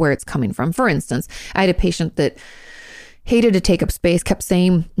figure out where it's coming from. For instance, I had a patient that hated to take up space, kept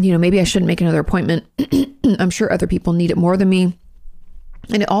saying, maybe I shouldn't make another appointment. I'm sure other people need it more than me.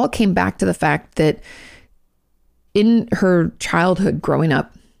 And it all came back to the fact that in her childhood growing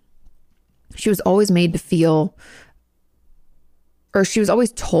up, she was always made to feel, or she was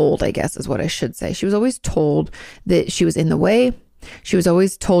always told, I guess is what I should say. She was always told that she was in the way. She was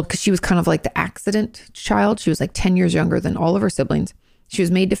always told, because she was kind of like the accident child. She was like 10 years younger than all of her siblings. She was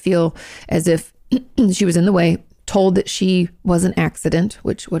made to feel as if she was in the way, told that she was an accident,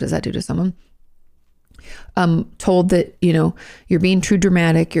 which, what does that do to someone? Told that, you're being too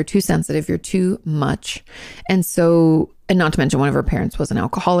dramatic, you're too sensitive, you're too much. And so, and not to mention one of her parents was an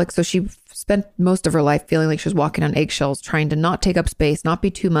alcoholic. So she spent most of her life feeling like she was walking on eggshells, trying to not take up space, not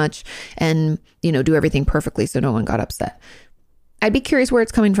be too much, and, do everything perfectly so no one got upset. I'd be curious where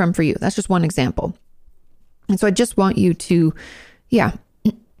it's coming from for you. That's just one example. And so I just want you to,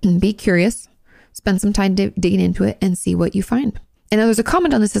 be curious, spend some time digging into it and see what you find. And there's a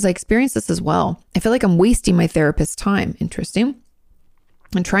comment on this as I experience this as well. I feel like I'm wasting my therapist's time. Interesting.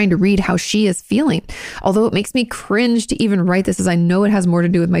 And trying to read how she is feeling. Although it makes me cringe to even write this, as I know it has more to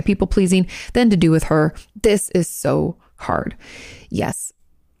do with my people pleasing than to do with her. This is so hard. Yes,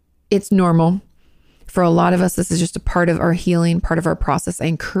 it's normal. For a lot of us, this is just a part of our healing, part of our process. I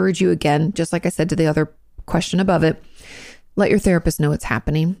encourage you again, just like I said to the other question above it, let your therapist know it's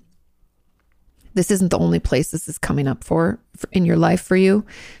happening. This isn't the only place this is coming up for in your life for you.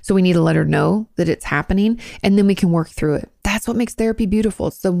 So we need to let her know that it's happening, and then we can work through it. That's what makes therapy beautiful.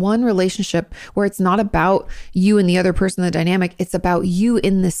 It's the one relationship where it's not about you and the other person, the dynamic. It's about you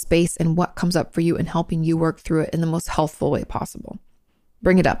in this space and what comes up for you and helping you work through it in the most healthful way possible.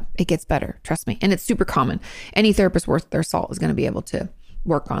 Bring it up. It gets better. Trust me. And it's super common. Any therapist worth their salt is going to be able to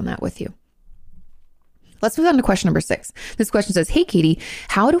work on that with you. Let's move on to question number 6. This question says, hey, Katie,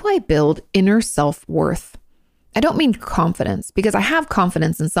 how do I build inner self-worth? I don't mean confidence, because I have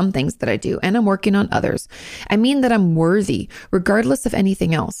confidence in some things that I do, and I'm working on others. I mean that I'm worthy, regardless of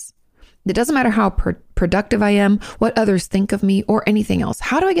anything else. It doesn't matter how productive I am, what others think of me, or anything else.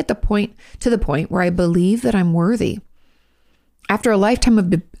 How do I get to the point where I believe that I'm worthy? After a lifetime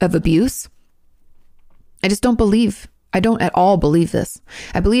of abuse, I just don't believe. I don't at all believe this.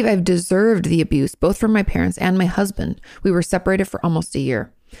 I believe I've deserved the abuse, both from my parents and my husband. We were separated for almost a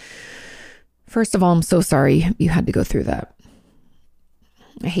year. First of all, I'm so sorry you had to go through that.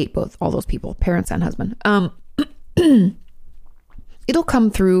 I hate all those people, parents and husband. It'll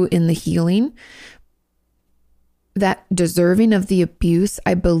come through in the healing. That deserving of the abuse,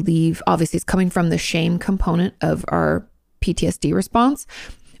 I believe, obviously is coming from the shame component of our PTSD response.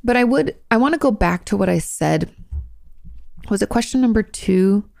 But I want to go back to what I said. Was it question number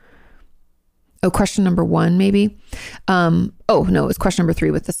 2? Oh, question number 1, maybe. No, it was question number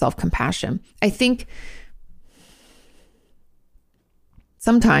 3 with the self-compassion. I think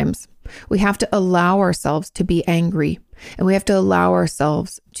sometimes we have to allow ourselves to be angry, and we have to allow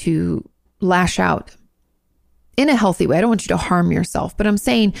ourselves to lash out in a healthy way. I don't want you to harm yourself, but I'm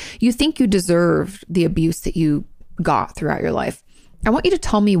saying you think you deserve the abuse that you got throughout your life. I want you to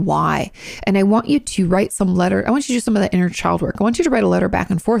tell me why. And I want you to write some letter. I want you to do some of that inner child work. I want you to write a letter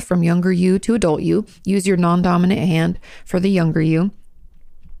back and forth from younger you to adult you. Use your non-dominant hand for the younger you,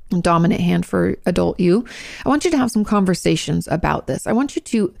 and dominant hand for adult you. I want you to have some conversations about this. I want you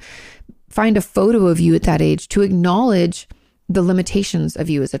to find a photo of you at that age to acknowledge the limitations of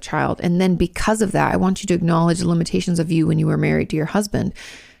you as a child. And then because of that, I want you to acknowledge the limitations of you when you were married to your husband,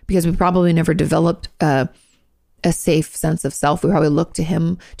 because we probably never developed a safe sense of self. We probably looked to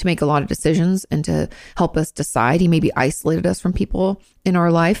him to make a lot of decisions and to help us decide. He maybe isolated us from people in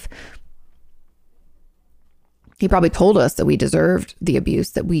our life. He probably told us that we deserved the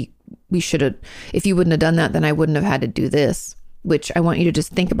abuse, that we should have, if you wouldn't have done that, then I wouldn't have had to do this, which I want you to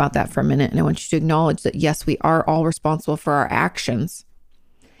just think about that for a minute. And I want you to acknowledge that, yes, we are all responsible for our actions.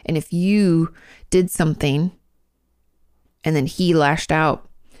 And if you did something and then he lashed out,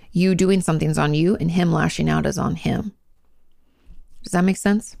 you doing something's on you and him lashing out is on him. Does that make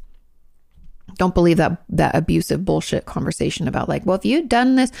sense? Don't believe that abusive bullshit conversation about like, well, if you'd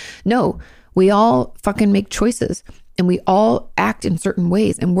done this. No, we all fucking make choices and we all act in certain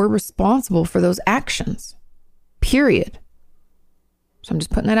ways and we're responsible for those actions, period. So I'm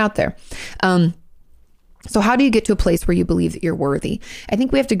just putting that out there. So how do you get to a place where you believe that you're worthy? I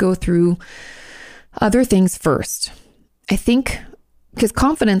think we have to go through other things first. I think because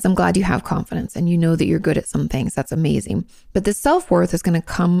confidence, I'm glad you have confidence and you know that you're good at some things. That's amazing. But the self-worth is going to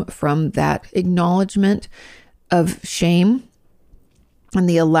come from that acknowledgement of shame and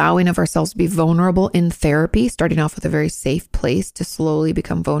the allowing of ourselves to be vulnerable in therapy, starting off with a very safe place to slowly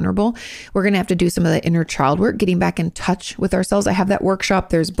become vulnerable. We're going to have to do some of that inner child work, getting back in touch with ourselves. I have that workshop.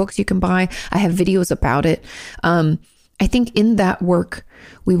 There's books you can buy. I have videos about it. I think in that work,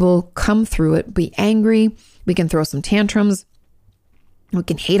 we will come through it, be angry. We can throw some tantrums. We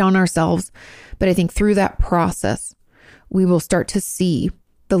can hate on ourselves. But I think through that process, we will start to see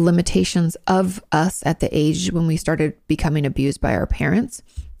the limitations of us at the age when we started becoming abused by our parents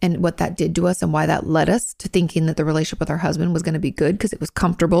and what that did to us and why that led us to thinking that the relationship with our husband was going to be good because it was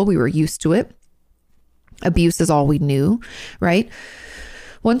comfortable. We were used to it. Abuse is all we knew, right?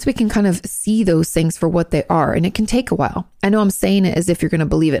 once we can kind of see those things for what they are, and it can take a while. I know I'm saying it as if you're going to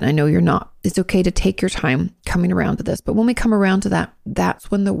believe it, and I know you're not. It's okay to take your time coming around to this. But when we come around to that,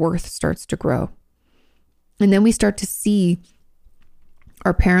 that's when the worth starts to grow. And then we start to see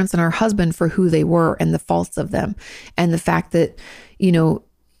our parents and our husband for who they were and the faults of them. And the fact that, you know,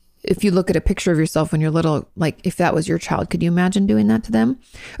 if you look at a picture of yourself when you're little, like if that was your child, could you imagine doing that to them?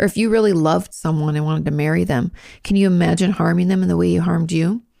 Or if you really loved someone and wanted to marry them, can you imagine harming them in the way you harmed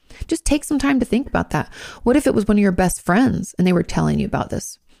you? Just take some time to think about that. What if it was one of your best friends and they were telling you about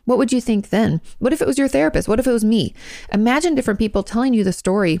this? What would you think then? What if it was your therapist? What if it was me? Imagine different people telling you the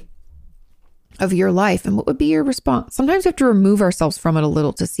story of your life, and what would be your response? Sometimes we have to remove ourselves from it a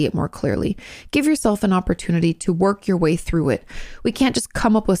little to see it more clearly. Give yourself an opportunity to work your way through it. We can't just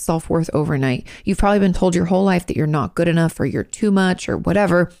come up with self-worth overnight. You've probably been told your whole life that you're not good enough or you're too much or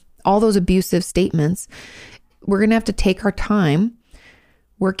whatever, all those abusive statements. We're going to have to take our time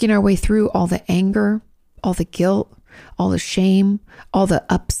working our way through all the anger, all the guilt, all the shame, all the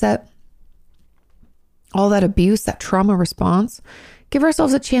upset, all that abuse, that trauma response. Give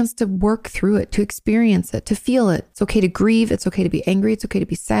ourselves a chance to work through it, to experience it, to feel it. It's okay to grieve. It's okay to be angry. It's okay to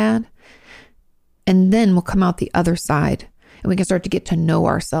be sad. And then we'll come out the other side and we can start to get to know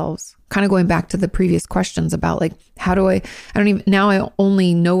ourselves. Kind of going back to the previous questions about like, now I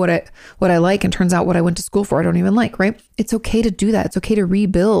only know what I like, and turns out what I went to school for, I don't even like, right? It's okay to do that. It's okay to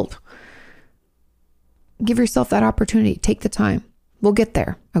rebuild. Give yourself that opportunity. Take the time. We'll get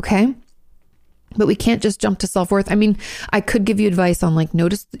there. Okay. But we can't just jump to self-worth. I mean, I could give you advice on like,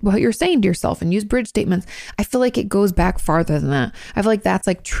 notice what you're saying to yourself and use bridge statements. I feel like it goes back farther than that. I feel like that's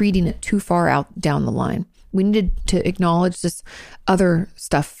like treating it too far out down the line. We needed to acknowledge this other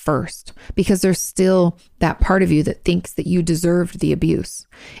stuff first, because there's still that part of you that thinks that you deserved the abuse.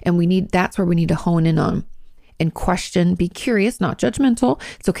 And that's where we need to hone in on and question, be curious, not judgmental.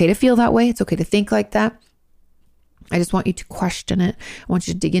 It's okay to feel that way. It's okay to think like that. I just want you to question it. I want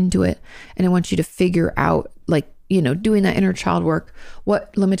you to dig into it. And I want you to figure out, like, you know, doing that inner child work.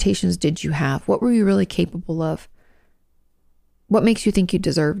 What limitations did you have? What were you really capable of? What makes you think you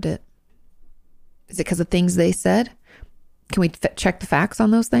deserved it? Is it because of things they said? Can we check the facts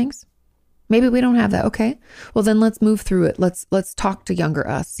on those things? Maybe we don't have that. Okay. Well, then let's move through it. Let's talk to younger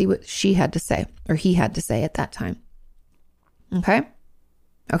us, see what she had to say or he had to say at that time. Okay.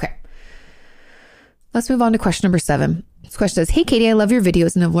 Okay. Let's move on to question number 7. This question says, "Hey, Katie, I love your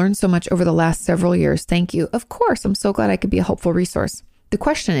videos and have learned so much over the last several years. Thank you." Of course, I'm so glad I could be a helpful resource. The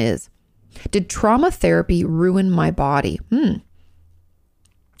question is, did trauma therapy ruin my body?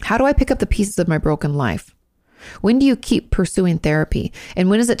 How do I pick up the pieces of my broken life? When do you keep pursuing therapy? And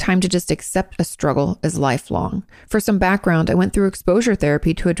when is it time to just accept a struggle as lifelong? For some background, I went through exposure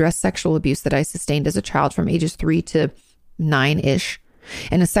therapy to address sexual abuse that I sustained as a child from ages 3 to 9-ish,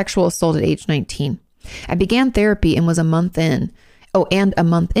 and a sexual assault at age 19. I began therapy and was a month in. And a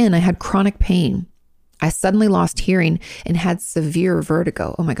month in, I had chronic pain. I suddenly lost hearing and had severe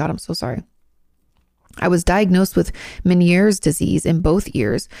vertigo. Oh my God, I'm so sorry. I was diagnosed with Meniere's disease in both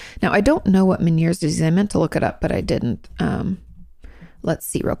ears. Now, I don't know what Meniere's disease is. I meant to look it up, but I didn't. Let's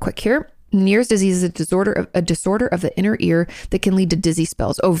see real quick here. Meniere's disease is a disorder of the inner ear that can lead to dizzy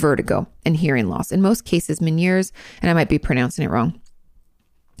spells, vertigo, and hearing loss. In most cases, Meniere's, and I might be pronouncing it wrong,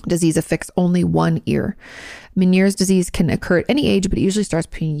 disease affects only one ear. Meniere's disease can occur at any age, but it usually starts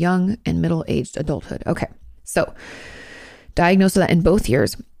between young and middle-aged adulthood. Okay, so diagnosed with that in both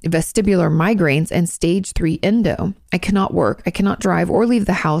ears, vestibular migraines, and stage 3 endo. I cannot work. I cannot drive or leave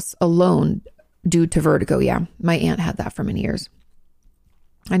the house alone due to vertigo. Yeah, my aunt had that for many years.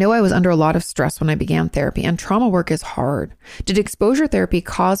 I know I was under a lot of stress when I began therapy, and trauma work is hard. Did exposure therapy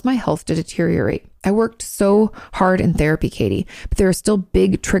cause my health to deteriorate? I worked so hard in therapy, Katie, but there are still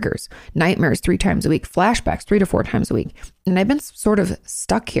big triggers, nightmares 3 times a week, flashbacks 3 to 4 times a week. And I've been sort of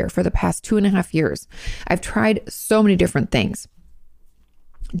stuck here for the past 2.5 years. I've tried so many different things.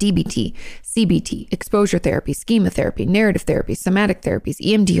 DBT, CBT, exposure therapy, schema therapy, narrative therapy, somatic therapies,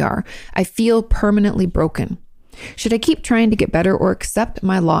 EMDR. I feel permanently broken. Should I keep trying to get better or accept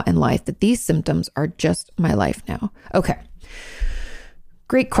my lot in life that these symptoms are just my life now? Okay.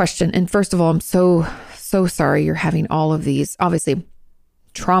 Great question. And first of all, I'm so sorry you're having all of these, obviously,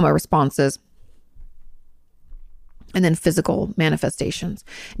 trauma responses and then physical manifestations.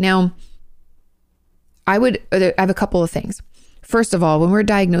 Now, I have a couple of things. First of all, when we're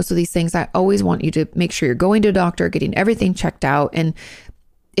diagnosed with these things, I always want you to make sure you're going to a doctor, getting everything checked out. And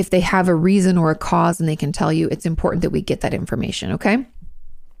if they have a reason or a cause and they can tell you, it's important that we get that information. Okay.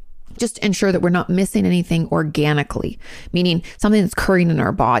 just to ensure that we're not missing anything organically, meaning something that's occurring in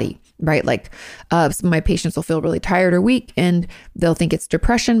our body, right? Like some of my patients will feel really tired or weak and they'll think it's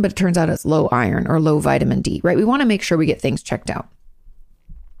depression, but it turns out it's low iron or low vitamin D, right? We want to make sure we get things checked out.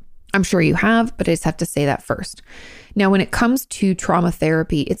 I'm sure you have, but I just have to say that first. Now, when it comes to trauma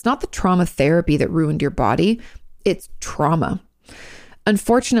therapy, it's not the trauma therapy that ruined your body, it's trauma.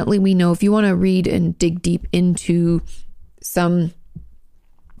 Unfortunately, we know if you want to read and dig deep into some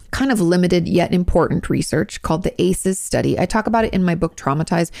kind of limited yet important research called the ACEs study, I talk about it in my book,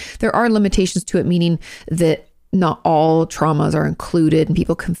 Traumatized. There are limitations to it, meaning that not all traumas are included and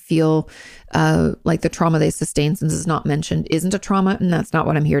people can feel like the trauma they sustain, since it's not mentioned, isn't a trauma. And that's not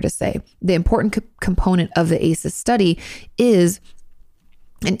what I'm here to say. The important component of the ACEs study is,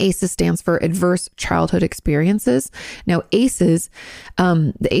 and ACEs stands for Adverse Childhood Experiences. Now, ACEs,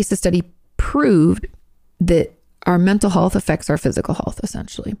 the ACEs study proved that our mental health affects our physical health,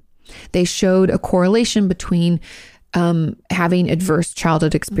 essentially. They showed a correlation between having adverse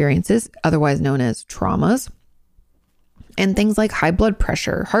childhood experiences, otherwise known as traumas, and things like high blood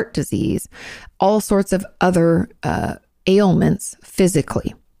pressure, heart disease, all sorts of other ailments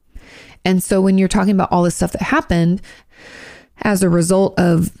physically. And so when you're talking about all this stuff that happened as a result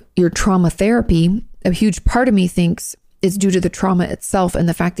of your trauma therapy, a huge part of me thinks it's due to the trauma itself and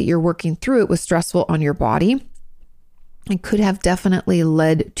the fact that you're working through it was stressful on your body and could have definitely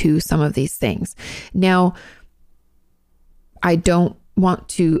led to some of these things. Now, I'm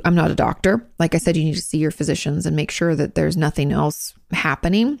not a doctor. Like I said, you need to see your physicians and make sure that there's nothing else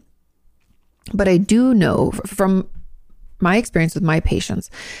happening. But I do know from my experience with my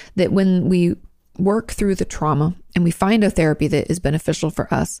patients that when we work through the trauma and we find a therapy that is beneficial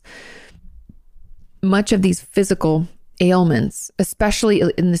for us, much of these physical ailments, especially,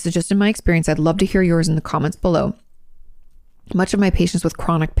 and this is just in my experience, I'd love to hear yours in the comments below. Much of my patients with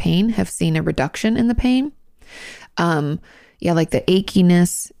chronic pain have seen a reduction in the pain. Like the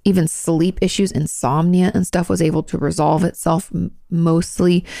achiness, even sleep issues, insomnia and stuff was able to resolve itself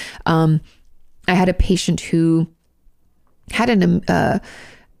mostly. I had a patient who had I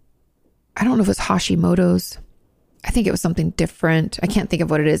don't know if it was Hashimoto's. I think it was something different. I can't think of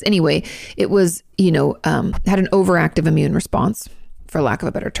what it is. Anyway, it was, had an overactive immune response, for lack of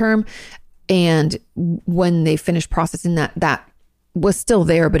a better term. And when they finished processing that was still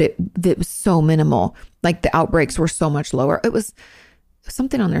there, but it was so minimal. Like the outbreaks were so much lower. It was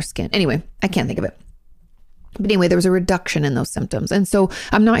something on their skin. Anyway, I can't think of it. But anyway, there was a reduction in those symptoms. And so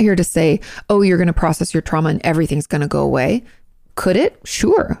I'm not here to say, oh, you're going to process your trauma and everything's going to go away. Could it?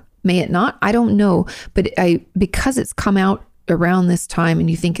 Sure. May it not? I don't know. But because it's come out around this time and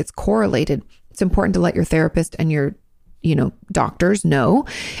you think it's correlated, it's important to let your therapist and your, doctors know.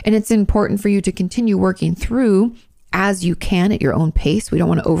 And it's important for you to continue working through as you can at your own pace. We don't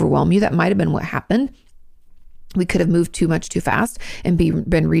want to overwhelm you. That might have been what happened. We could have moved too much too fast and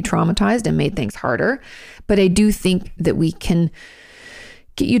been re-traumatized and made things harder. But I do think that we can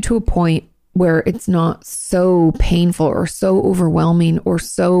get you to a point where it's not so painful or so overwhelming or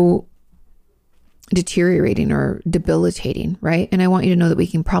so deteriorating or debilitating, right? And I want you to know that we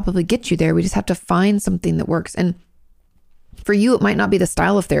can probably get you there. We just have to find something that works. And for you, it might not be the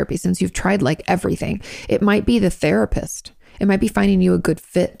style of therapy since you've tried like everything. It might be the therapist. It might be finding you a good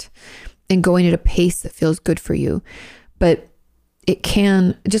fit and going at a pace that feels good for you. But it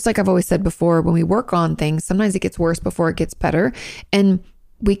can, just like I've always said before, when we work on things, sometimes it gets worse before it gets better. And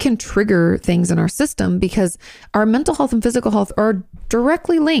we can trigger things in our system because our mental health and physical health are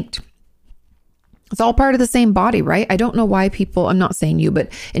directly linked. It's all part of the same body, right? I don't know why people, I'm not saying you,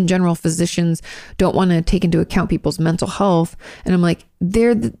 but in general, physicians don't want to take into account people's mental health. And I'm like,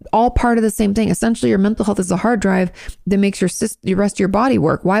 they're all part of the same thing. Essentially, your mental health is a hard drive that makes the rest of your body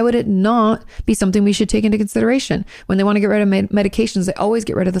work. Why would it not be something we should take into consideration? When they want to get rid of medications, they always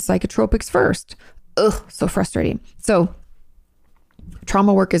get rid of the psychotropics first. Ugh, so frustrating. So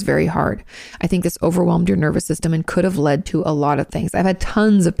trauma work is very hard. I think this overwhelmed your nervous system and could have led to a lot of things. I've had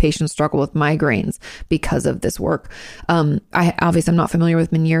tons of patients struggle with migraines because of this work. I'm not familiar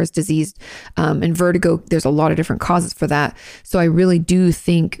with Meniere's disease and vertigo. There's a lot of different causes for that. So I really do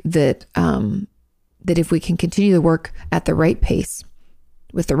think that that if we can continue the work at the right pace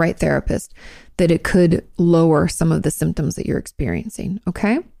with the right therapist, that it could lower some of the symptoms that you're experiencing.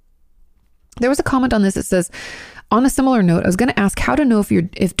 Okay. There was a comment on this that says, on a similar note, I was going to ask how to know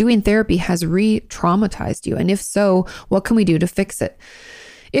if doing therapy has re-traumatized you. And if so, what can we do to fix it?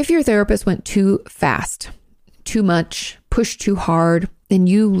 If your therapist went too fast, too much, pushed too hard, and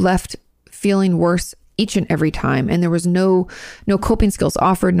you left feeling worse each and every time, and there was no coping skills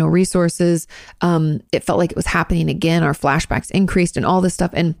offered, no resources, it felt like it was happening again, our flashbacks increased and all this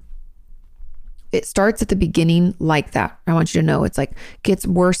stuff. And It starts at the beginning like that. I want you to know it's like gets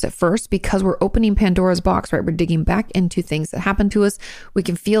worse at first because we're opening Pandora's box, right? We're digging back into things that happened to us. We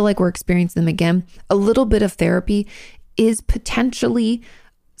can feel like we're experiencing them again. A little bit of therapy is potentially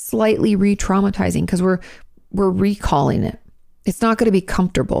slightly re-traumatizing because we're recalling it. It's not going to be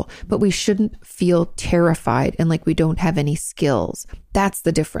comfortable, but we shouldn't feel terrified and like we don't have any skills. That's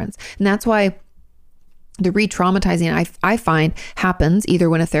the difference. And that's why the re-traumatizing I find happens either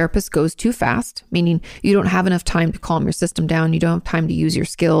when a therapist goes too fast, meaning you don't have enough time to calm your system down, you don't have time to use your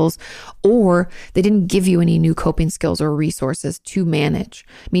skills, or they didn't give you any new coping skills or resources to manage,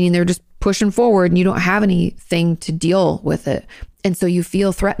 meaning they're just pushing forward and you don't have anything to deal with it. And so you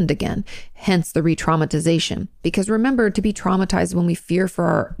feel threatened again, hence the re-traumatization. Because remember, to be traumatized when we fear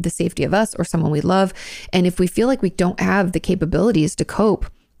for the safety of us or someone we love. And if we feel like we don't have the capabilities to cope,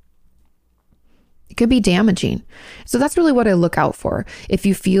 it could be damaging. So that's really what I look out for. If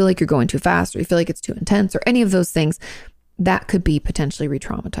you feel like you're going too fast or you feel like it's too intense or any of those things, that could be potentially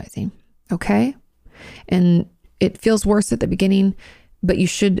re-traumatizing. Okay? And it feels worse at the beginning, but you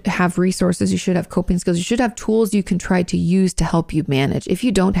should have resources. You should have coping skills. You should have tools you can try to use to help you manage. If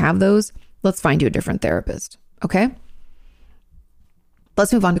you don't have those, let's find you a different therapist. Okay?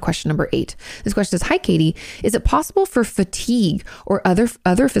 Let's move on to question number 8. This question says, hi, Katie. Is it possible for fatigue or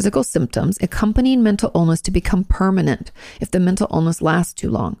other physical symptoms accompanying mental illness to become permanent if the mental illness lasts too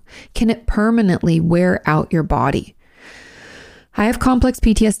long? Can it permanently wear out your body? I have complex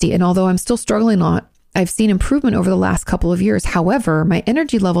PTSD, and although I'm still struggling a lot, I've seen improvement over the last couple of years. However, my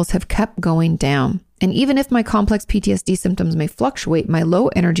energy levels have kept going down. And even if my complex PTSD symptoms may fluctuate, my low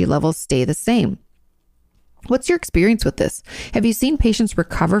energy levels stay the same. What's your experience with this? Have you seen patients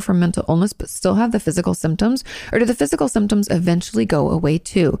recover from mental illness but still have the physical symptoms? Or do the physical symptoms eventually go away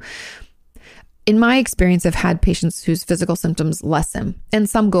too? In my experience, I've had patients whose physical symptoms lessen and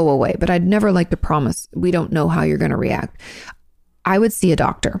some go away, but I'd never like to promise. We don't know how you're going to react. I would see a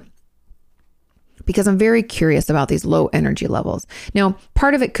doctor because I'm very curious about these low energy levels. Now,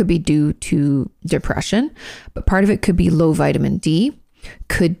 part of it could be due to depression, but part of it could be low vitamin D,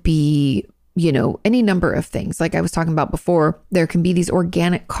 could be any number of things. Like I was talking about before, there can be these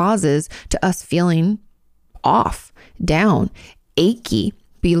organic causes to us feeling off, down, achy,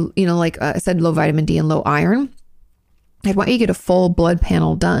 like I said, low vitamin D and low iron. I want you to get a full blood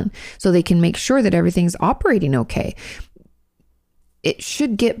panel done so they can make sure that everything's operating okay. It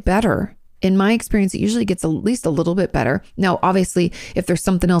should get better. In my experience, it usually gets at least a little bit better. Now, obviously, if there's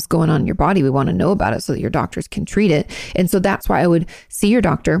something else going on in your body, we want to know about it so that your doctors can treat it. And so that's why I would see your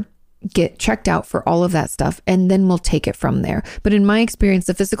doctor, get checked out for all of that stuff, and then we'll take it from there. But in my experience,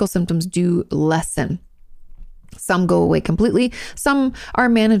 the physical symptoms do lessen. Some go away completely. Some are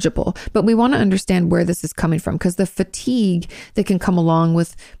manageable, but we want to understand where this is coming from because the fatigue that can come along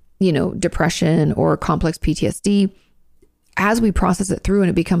with, depression or complex PTSD, as we process it through and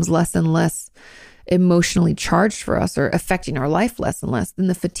it becomes less and less emotionally charged for us or affecting our life less and less, then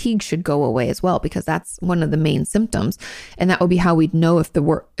the fatigue should go away as well, because that's one of the main symptoms. And that would be how we'd know if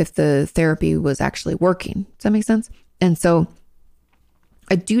the therapy was actually working. Does that make sense? And so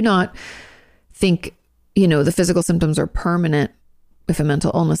I do not think, the physical symptoms are permanent if a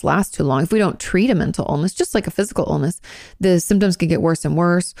mental illness lasts too long. If we don't treat a mental illness, just like a physical illness, the symptoms can get worse and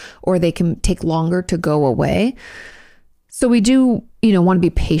worse, or they can take longer to go away. So we do, want to be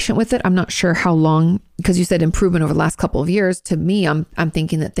patient with it. I'm not sure how long, because you said improvement over the last couple of years. To me, I'm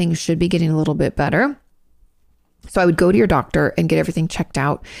thinking that things should be getting a little bit better. So I would go to your doctor and get everything checked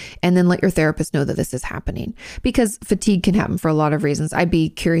out and then let your therapist know that this is happening, because fatigue can happen for a lot of reasons. I'd be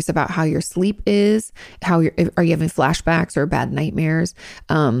curious about how your sleep is, are you having flashbacks or bad nightmares?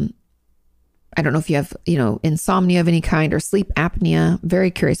 I don't know if you have, insomnia of any kind or sleep apnea.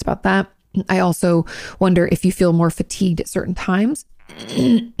 Very curious about that. I also wonder if you feel more fatigued at certain times,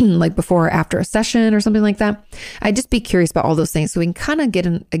 like before or after a session or something like that. I'd just be curious about all those things so we can kind of get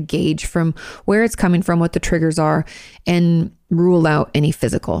a gauge from where it's coming from, what the triggers are, and rule out any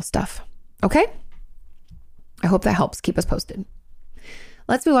physical stuff. Okay? I hope that helps. Keep us posted.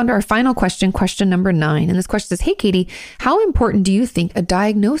 Let's move on to our final question, question number 9. And this question says, hey, Katie, how important do you think a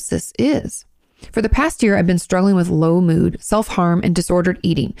diagnosis is? For the past year, I've been struggling with low mood, self-harm, and disordered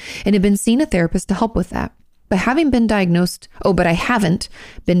eating, and have been seeing a therapist to help with that. But I haven't been diagnosed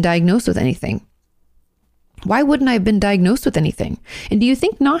with anything. Why wouldn't I have been diagnosed with anything? And do you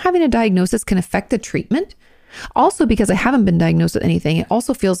think not having a diagnosis can affect the treatment? Also, because I haven't been diagnosed with anything, it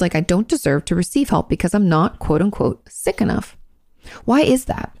also feels like I don't deserve to receive help because I'm not, quote unquote, sick enough. Why is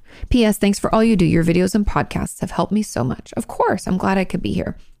that? P.S. Thanks for all you do. Your videos and podcasts have helped me so much. Of course, I'm glad I could be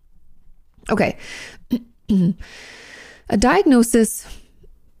here. Okay. A diagnosis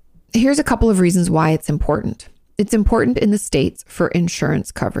here's a couple of reasons why it's important. It's important in the States for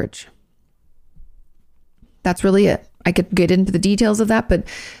insurance coverage. That's really it. I could get into the details of that, but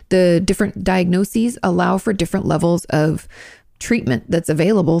the different diagnoses allow for different levels of treatment that's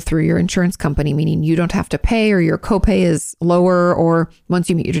available through your insurance company, meaning you don't have to pay, or your copay is lower, or once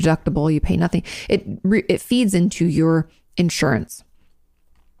you meet your deductible, you pay nothing. It feeds into your insurance.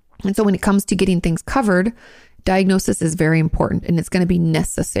 And so when it comes to getting things covered, diagnosis is very important, and it's going to be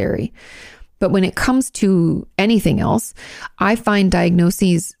necessary. But when it comes to anything else, I find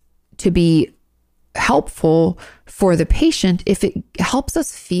diagnoses to be helpful for the patient if it helps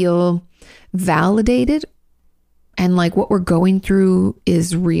us feel validated and like what we're going through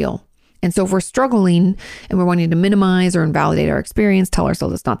is real. And so if we're struggling and we're wanting to minimize or invalidate our experience, tell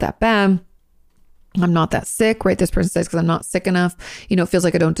ourselves it's not that bad, I'm not that sick, right? This person says because I'm not sick enough, it feels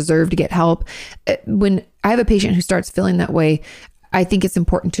like I don't deserve to get help. When I have a patient who starts feeling that way, I think it's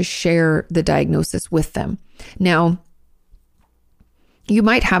important to share the diagnosis with them. Now, you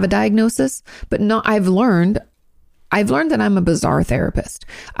might have a diagnosis, but I've learned that I'm a bizarre therapist.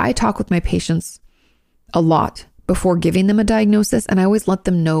 I talk with my patients a lot before giving them a diagnosis, and I always let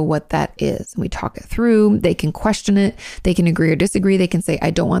them know what that is. And we talk it through. They can question it. They can agree or disagree. They can say,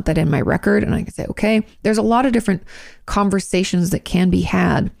 I don't want that in my record. And I can say, okay, there's a lot of different conversations that can be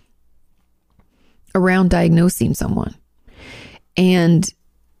had around diagnosing someone. And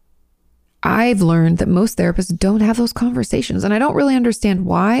I've learned that most therapists don't have those conversations, and I don't really understand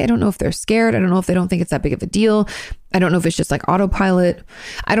why. I don't know if they're scared. I don't know if they don't think it's that big of a deal. I don't know if it's just like autopilot.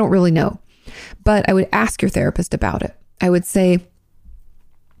 I don't really know. But I would ask your therapist about it. I would say,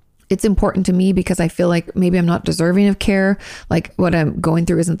 it's important to me because I feel like maybe I'm not deserving of care. Like what I'm going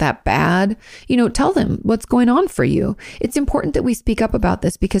through isn't that bad. Tell them what's going on for you. It's important that we speak up about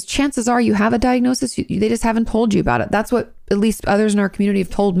this because chances are you have a diagnosis. They just haven't told you about it. That's what at least others in our community have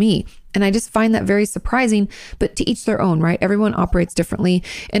told me. And I just find that very surprising, but to each their own, right? Everyone operates differently.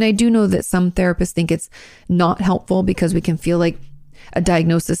 And I do know that some therapists think it's not helpful because we can feel like a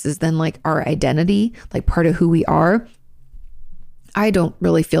diagnosis is then like our identity, like part of who we are. I don't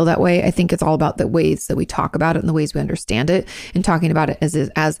really feel that way. I think it's all about the ways that we talk about it and the ways we understand it, and talking about it as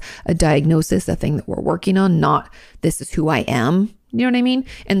a diagnosis, a thing that we're working on, not this is who I am. You know what I mean?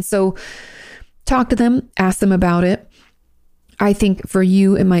 And so talk to them, ask them about it. I think for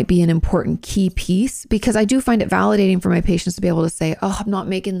you, it might be an important key piece because I do find it validating for my patients to be able to say, oh, I'm not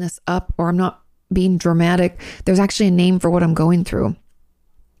making this up, or I'm not being dramatic. There's actually a name for what I'm going through.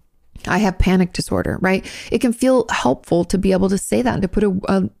 I have panic disorder, right? It can feel helpful to be able to say that and to put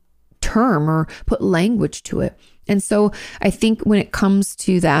a term or put language to it. And so I think when it comes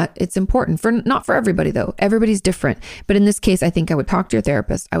to that, it's important not for everybody though. Everybody's different. But in this case, I think I would talk to your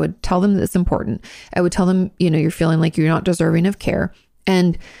therapist. I would tell them that it's important. I would tell them, you're feeling like you're not deserving of care,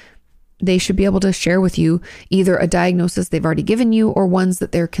 and they should be able to share with you either a diagnosis they've already given you or ones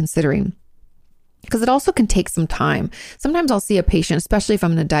that they're considering. Because it also can take some time. Sometimes I'll see a patient, especially if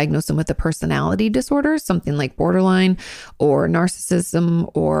I'm going to diagnose them with a personality disorder, something like borderline or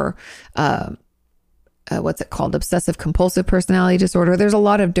narcissism or what's it called? Obsessive compulsive personality disorder. There's a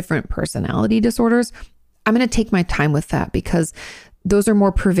lot of different personality disorders. I'm going to take my time with that because those are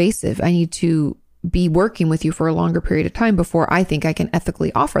more pervasive. I need to be working with you for a longer period of time before I think I can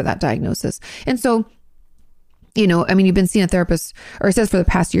ethically offer that diagnosis. And so, you've been seeing a therapist, or it says for the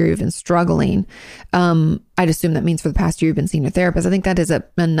past year, you've been struggling. I'd assume that means for the past year, you've been seeing a therapist. I think that is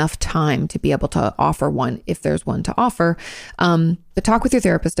enough time to be able to offer one if there's one to offer. But talk with your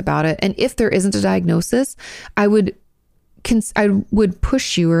therapist about it. And if there isn't a diagnosis, I would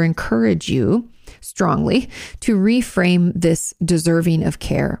push you or encourage you strongly to reframe this deserving of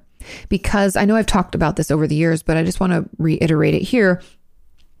care. Because I know I've talked about this over the years, but I just want to reiterate it here.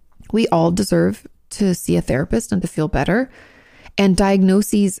 We all deserve to see a therapist and to feel better. And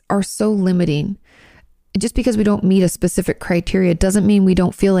diagnoses are so limiting. Just because we don't meet a specific criteria doesn't mean we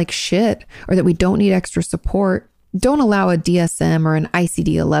don't feel like shit or that we don't need extra support. Don't allow a DSM or an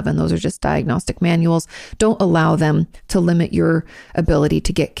ICD-11. Those are just diagnostic manuals. Don't allow them to limit your ability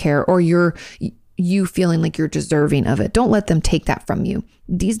to get care or you feeling like you're deserving of it. Don't let them take that from you.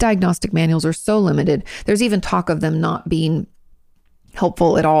 These diagnostic manuals are so limited. There's even talk of them not being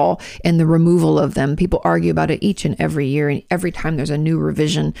helpful at all, and the removal of them. People argue about it each and every year, and every time there's a new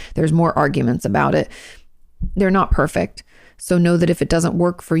revision, there's more arguments about it. They're not perfect. So know that if it doesn't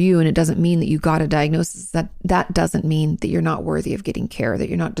work for you and it doesn't mean that you got a diagnosis, that doesn't mean that you're not worthy of getting care, that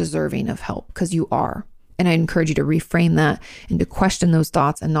you're not deserving of help, because you are. And I encourage you to reframe that and to question those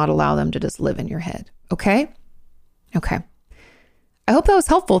thoughts and not allow them to just live in your head. Okay? Okay. I hope that was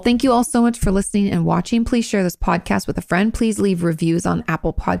helpful. Thank you all so much for listening and watching. Please share this podcast with a friend. Please leave reviews on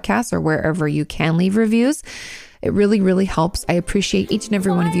Apple Podcasts or wherever you can leave reviews. It really, really helps. I appreciate each and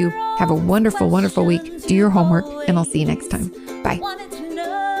every one of you. Have a wonderful, wonderful week. Do your homework, and I'll see you next time. Bye.